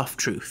only a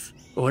half-truth,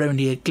 or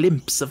only a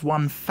glimpse of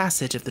one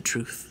facet of the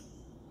truth.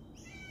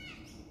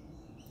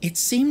 It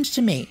seemed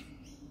to me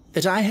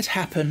that I had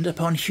happened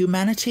upon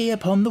humanity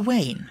upon the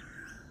wane.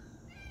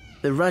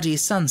 The ruddy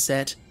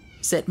sunset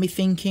set me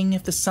thinking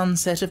of the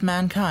sunset of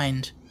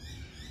mankind.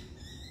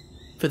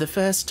 For the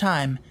first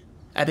time,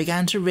 I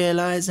began to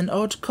realize an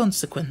odd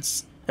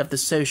consequence of the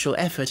social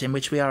effort in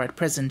which we are at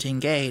present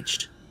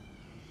engaged.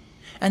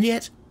 And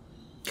yet,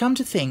 come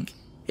to think,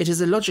 it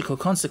is a logical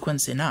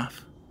consequence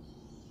enough.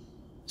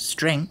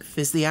 Strength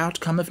is the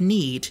outcome of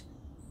need.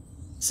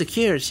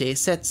 Security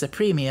sets a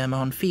premium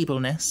on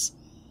feebleness.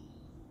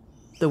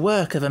 The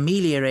work of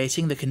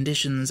ameliorating the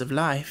conditions of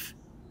life,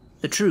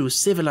 the true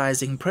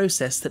civilizing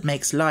process that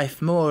makes life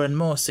more and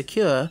more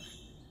secure,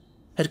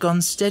 had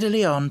gone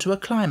steadily on to a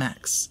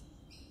climax.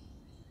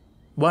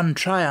 One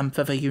triumph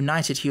of a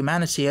united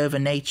humanity over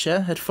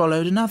nature had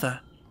followed another.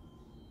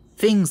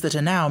 Things that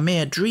are now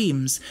mere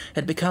dreams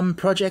had become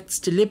projects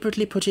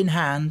deliberately put in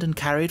hand and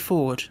carried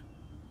forward.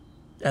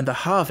 And the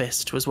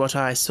harvest was what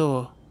I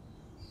saw.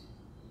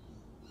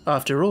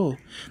 After all,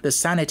 the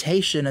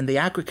sanitation and the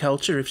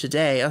agriculture of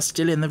today are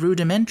still in the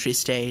rudimentary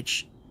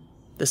stage.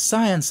 The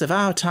science of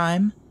our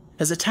time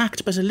has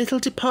attacked but a little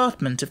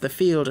department of the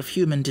field of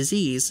human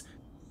disease,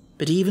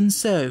 but even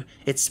so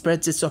it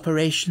spreads its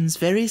operations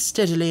very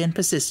steadily and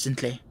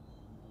persistently.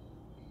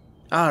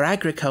 Our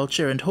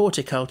agriculture and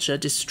horticulture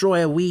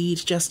destroy a weed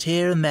just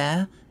here and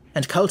there,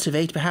 and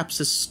cultivate perhaps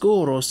a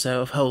score or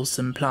so of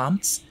wholesome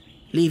plants,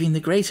 leaving the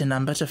greater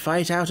number to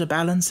fight out a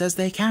balance as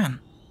they can.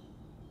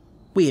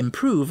 We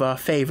improve our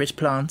favourite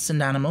plants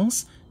and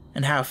animals,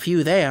 and how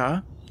few they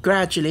are,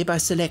 gradually by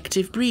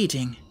selective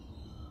breeding.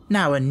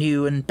 Now a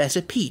new and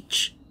better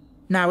peach,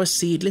 now a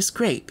seedless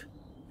grape,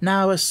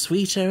 now a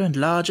sweeter and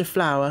larger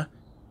flower,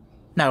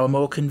 now a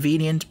more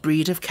convenient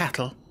breed of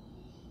cattle.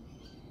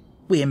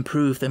 We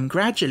improve them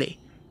gradually,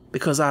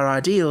 because our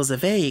ideals are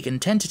vague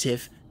and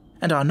tentative,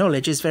 and our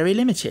knowledge is very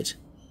limited.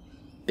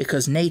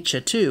 because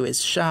nature too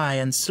is shy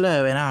and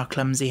slow in our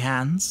clumsy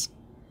hands.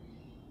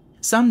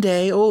 Some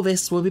day all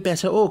this will be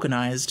better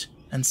organized,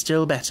 and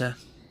still better.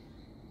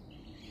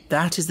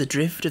 That is the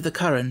drift of the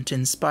current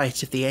in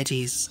spite of the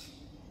eddies.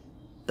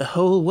 The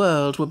whole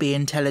world will be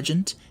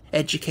intelligent,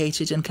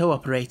 educated and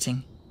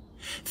cooperating.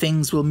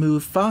 Things will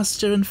move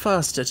faster and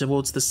faster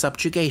towards the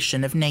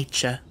subjugation of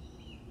nature.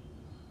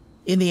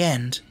 In the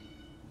end,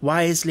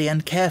 wisely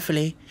and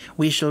carefully,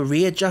 we shall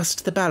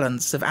readjust the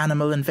balance of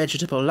animal and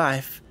vegetable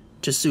life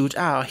to suit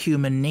our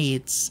human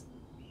needs.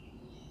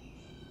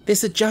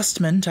 This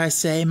adjustment, I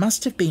say,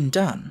 must have been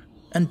done,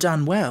 and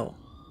done well.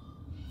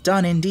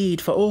 Done indeed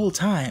for all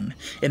time,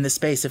 in the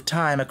space of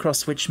time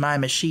across which my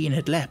machine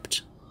had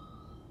leapt.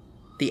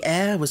 The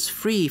air was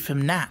free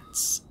from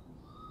gnats,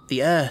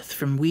 the earth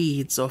from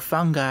weeds or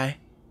fungi.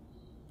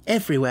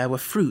 Everywhere were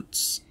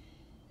fruits,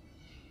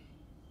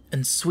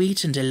 and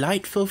sweet and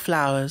delightful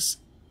flowers.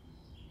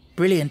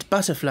 Brilliant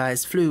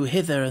butterflies flew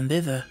hither and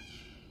thither.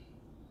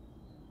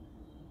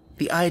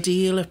 The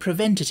ideal of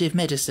preventative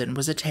medicine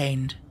was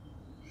attained.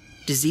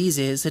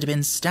 Diseases had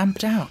been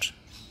stamped out.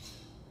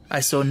 I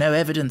saw no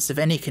evidence of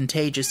any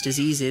contagious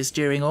diseases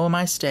during all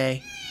my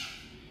stay.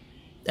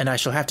 And I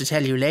shall have to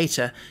tell you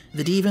later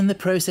that even the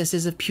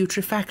processes of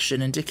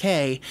putrefaction and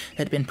decay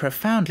had been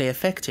profoundly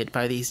affected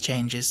by these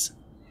changes.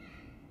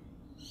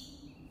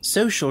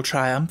 Social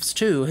triumphs,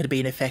 too, had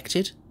been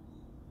effected.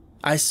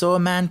 I saw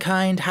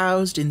mankind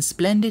housed in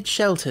splendid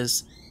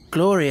shelters,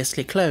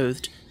 gloriously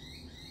clothed,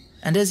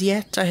 and as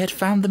yet I had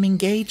found them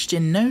engaged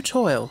in no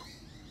toil.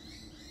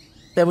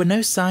 There were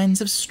no signs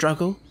of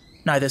struggle,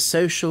 neither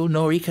social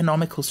nor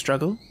economical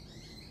struggle.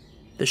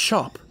 The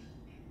shop,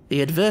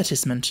 the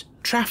advertisement,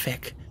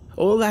 traffic,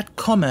 all that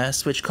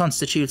commerce which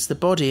constitutes the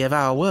body of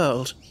our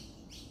world,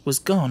 was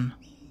gone.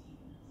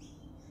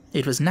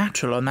 It was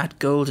natural on that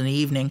golden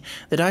evening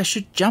that I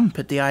should jump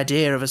at the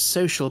idea of a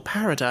social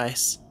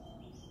paradise.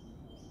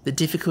 The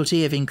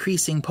difficulty of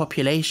increasing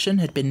population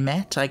had been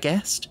met, I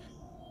guessed,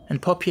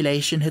 and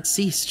population had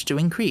ceased to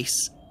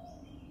increase.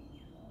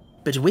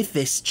 But with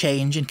this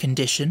change in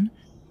condition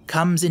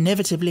comes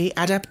inevitably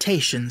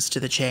adaptations to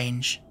the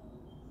change.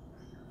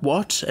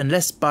 What,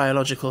 unless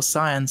biological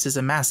science is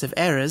a mass of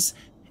errors,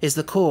 is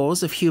the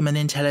cause of human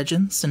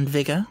intelligence and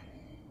vigour?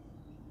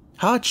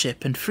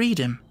 Hardship and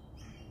freedom,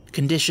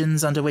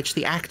 conditions under which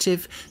the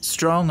active,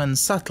 strong and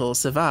subtle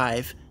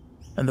survive,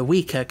 and the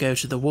weaker go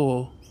to the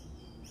wall.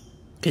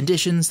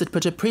 Conditions that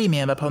put a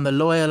premium upon the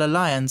loyal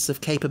alliance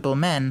of capable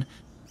men,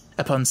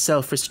 upon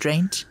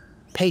self-restraint,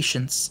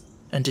 patience,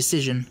 and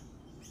decision.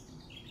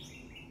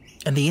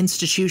 And the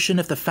institution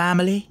of the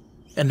family,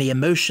 and the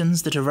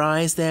emotions that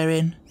arise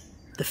therein,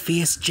 the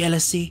fierce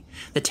jealousy,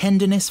 the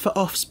tenderness for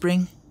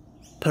offspring,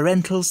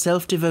 parental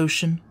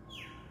self-devotion,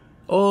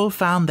 all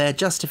found their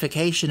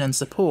justification and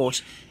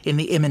support in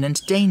the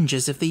imminent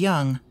dangers of the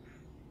young.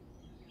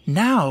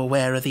 Now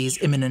where are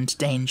these imminent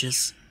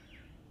dangers?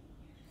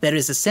 There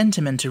is a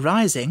sentiment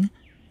arising,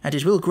 and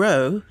it will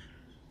grow,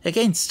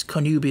 against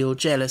connubial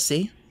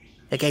jealousy,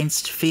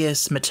 against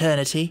fierce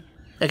maternity,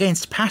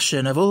 against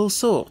passion of all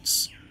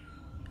sorts.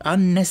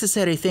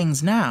 Unnecessary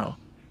things now,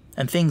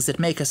 and things that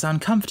make us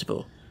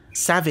uncomfortable,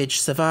 savage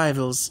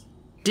survivals,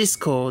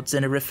 discords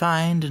in a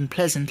refined and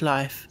pleasant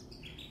life.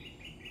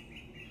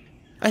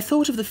 I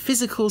thought of the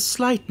physical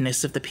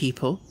slightness of the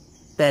people,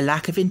 their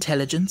lack of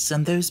intelligence,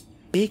 and those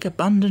big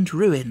abundant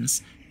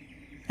ruins,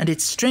 and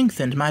it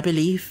strengthened my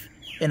belief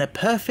in a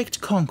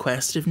perfect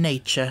conquest of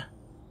nature.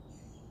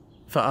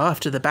 For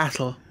after the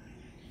battle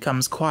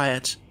comes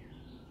quiet.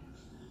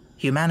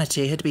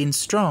 Humanity had been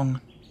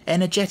strong,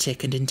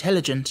 energetic and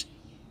intelligent,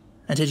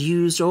 and had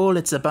used all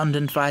its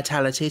abundant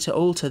vitality to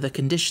alter the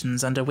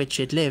conditions under which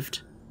it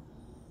lived.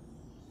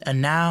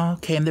 And now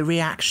came the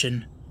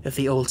reaction of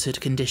the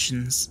altered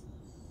conditions.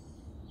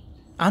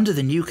 Under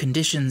the new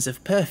conditions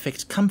of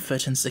perfect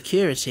comfort and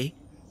security,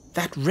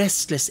 that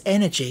restless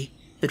energy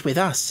that with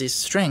us is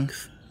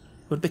strength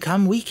would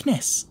become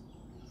weakness.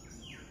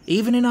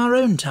 Even in our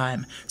own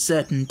time,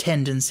 certain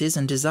tendencies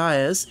and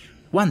desires,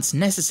 once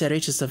necessary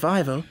to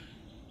survival,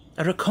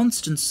 are a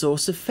constant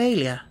source of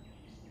failure.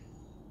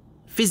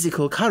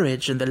 Physical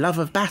courage and the love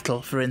of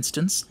battle, for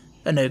instance,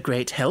 are no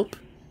great help,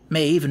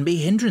 may even be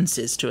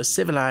hindrances to a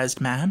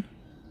civilized man.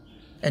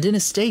 And in a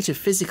state of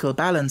physical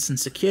balance and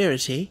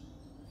security,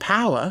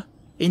 power,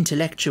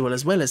 intellectual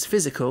as well as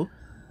physical,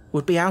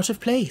 would be out of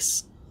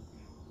place.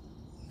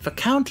 For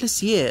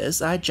countless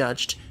years, I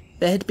judged,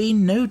 there had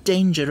been no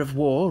danger of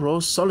war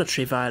or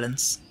solitary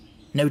violence,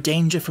 no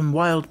danger from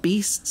wild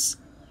beasts,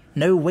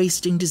 no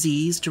wasting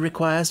disease to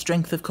require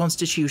strength of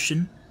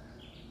constitution,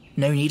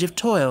 no need of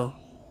toil.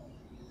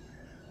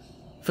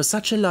 For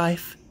such a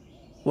life,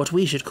 what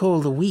we should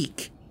call the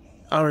weak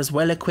are as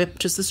well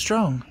equipped as the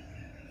strong,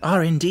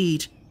 are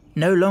indeed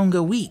no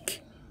longer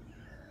weak.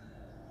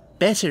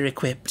 Better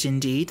equipped,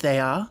 indeed,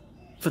 they are,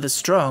 for the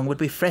strong would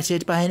be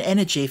fretted by an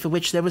energy for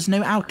which there was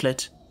no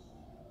outlet.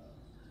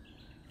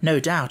 No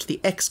doubt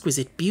the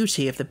exquisite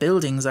beauty of the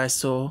buildings I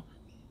saw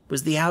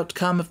was the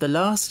outcome of the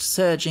last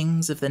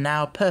surgings of the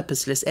now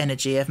purposeless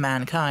energy of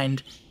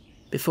mankind,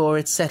 before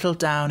it settled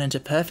down into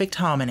perfect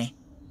harmony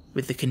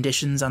with the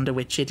conditions under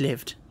which it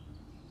lived.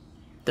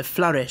 The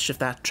flourish of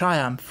that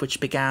triumph which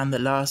began the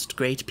last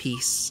great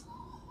peace.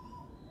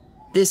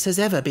 This has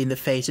ever been the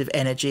fate of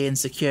energy and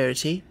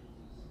security.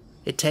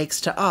 It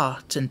takes to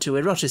art and to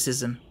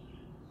eroticism,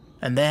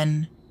 and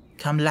then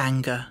come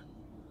languor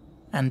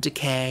and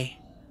decay.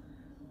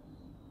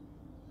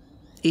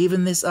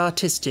 Even this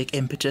artistic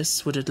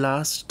impetus would at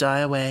last die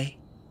away,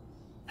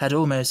 had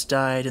almost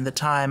died in the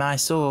time I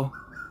saw.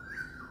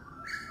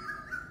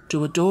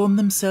 To adorn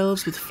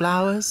themselves with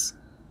flowers,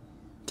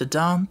 to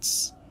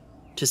dance,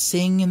 to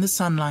sing in the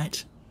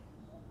sunlight.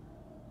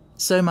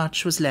 So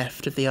much was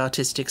left of the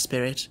artistic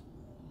spirit,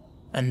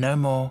 and no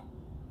more.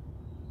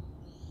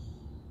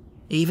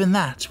 Even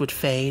that would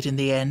fade in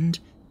the end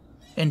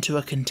into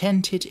a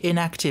contented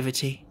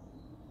inactivity.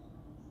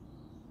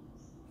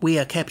 We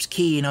are kept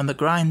keen on the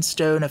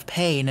grindstone of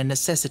pain and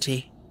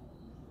necessity,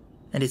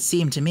 and it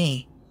seemed to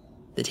me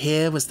that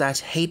here was that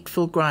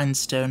hateful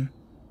grindstone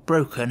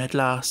broken at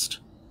last.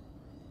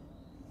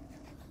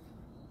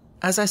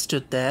 As I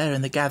stood there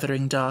in the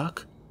gathering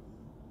dark,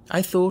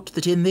 I thought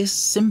that in this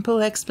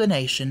simple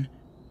explanation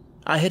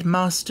I had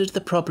mastered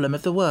the problem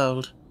of the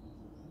world,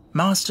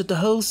 mastered the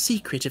whole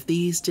secret of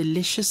these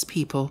delicious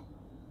people.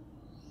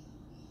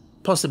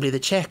 Possibly the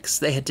checks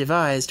they had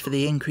devised for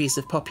the increase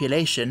of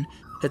population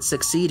had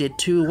succeeded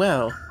too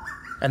well,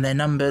 and their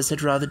numbers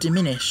had rather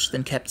diminished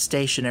than kept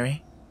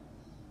stationary.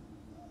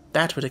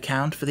 That would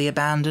account for the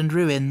abandoned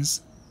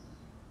ruins.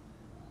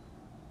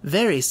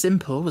 Very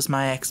simple was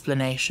my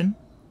explanation,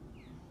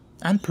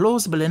 and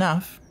plausible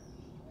enough,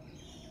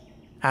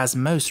 as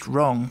most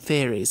wrong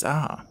theories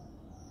are.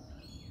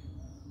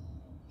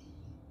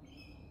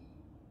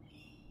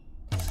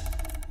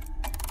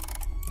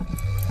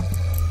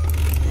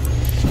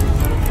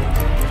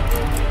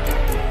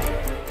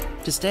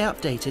 To stay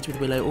updated with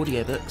Willow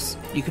Audiobooks,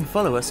 you can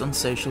follow us on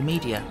social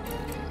media.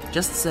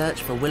 Just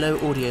search for Willow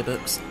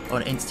Audiobooks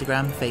on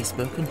Instagram,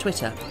 Facebook and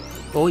Twitter,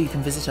 or you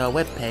can visit our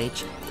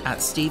webpage at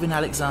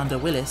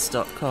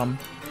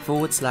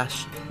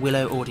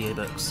stephenalexanderwillis.com/Willow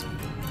Audiobooks.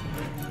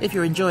 If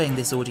you're enjoying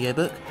this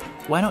audiobook,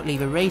 why not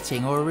leave a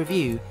rating or a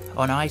review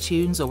on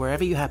iTunes or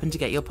wherever you happen to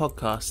get your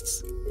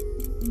podcasts?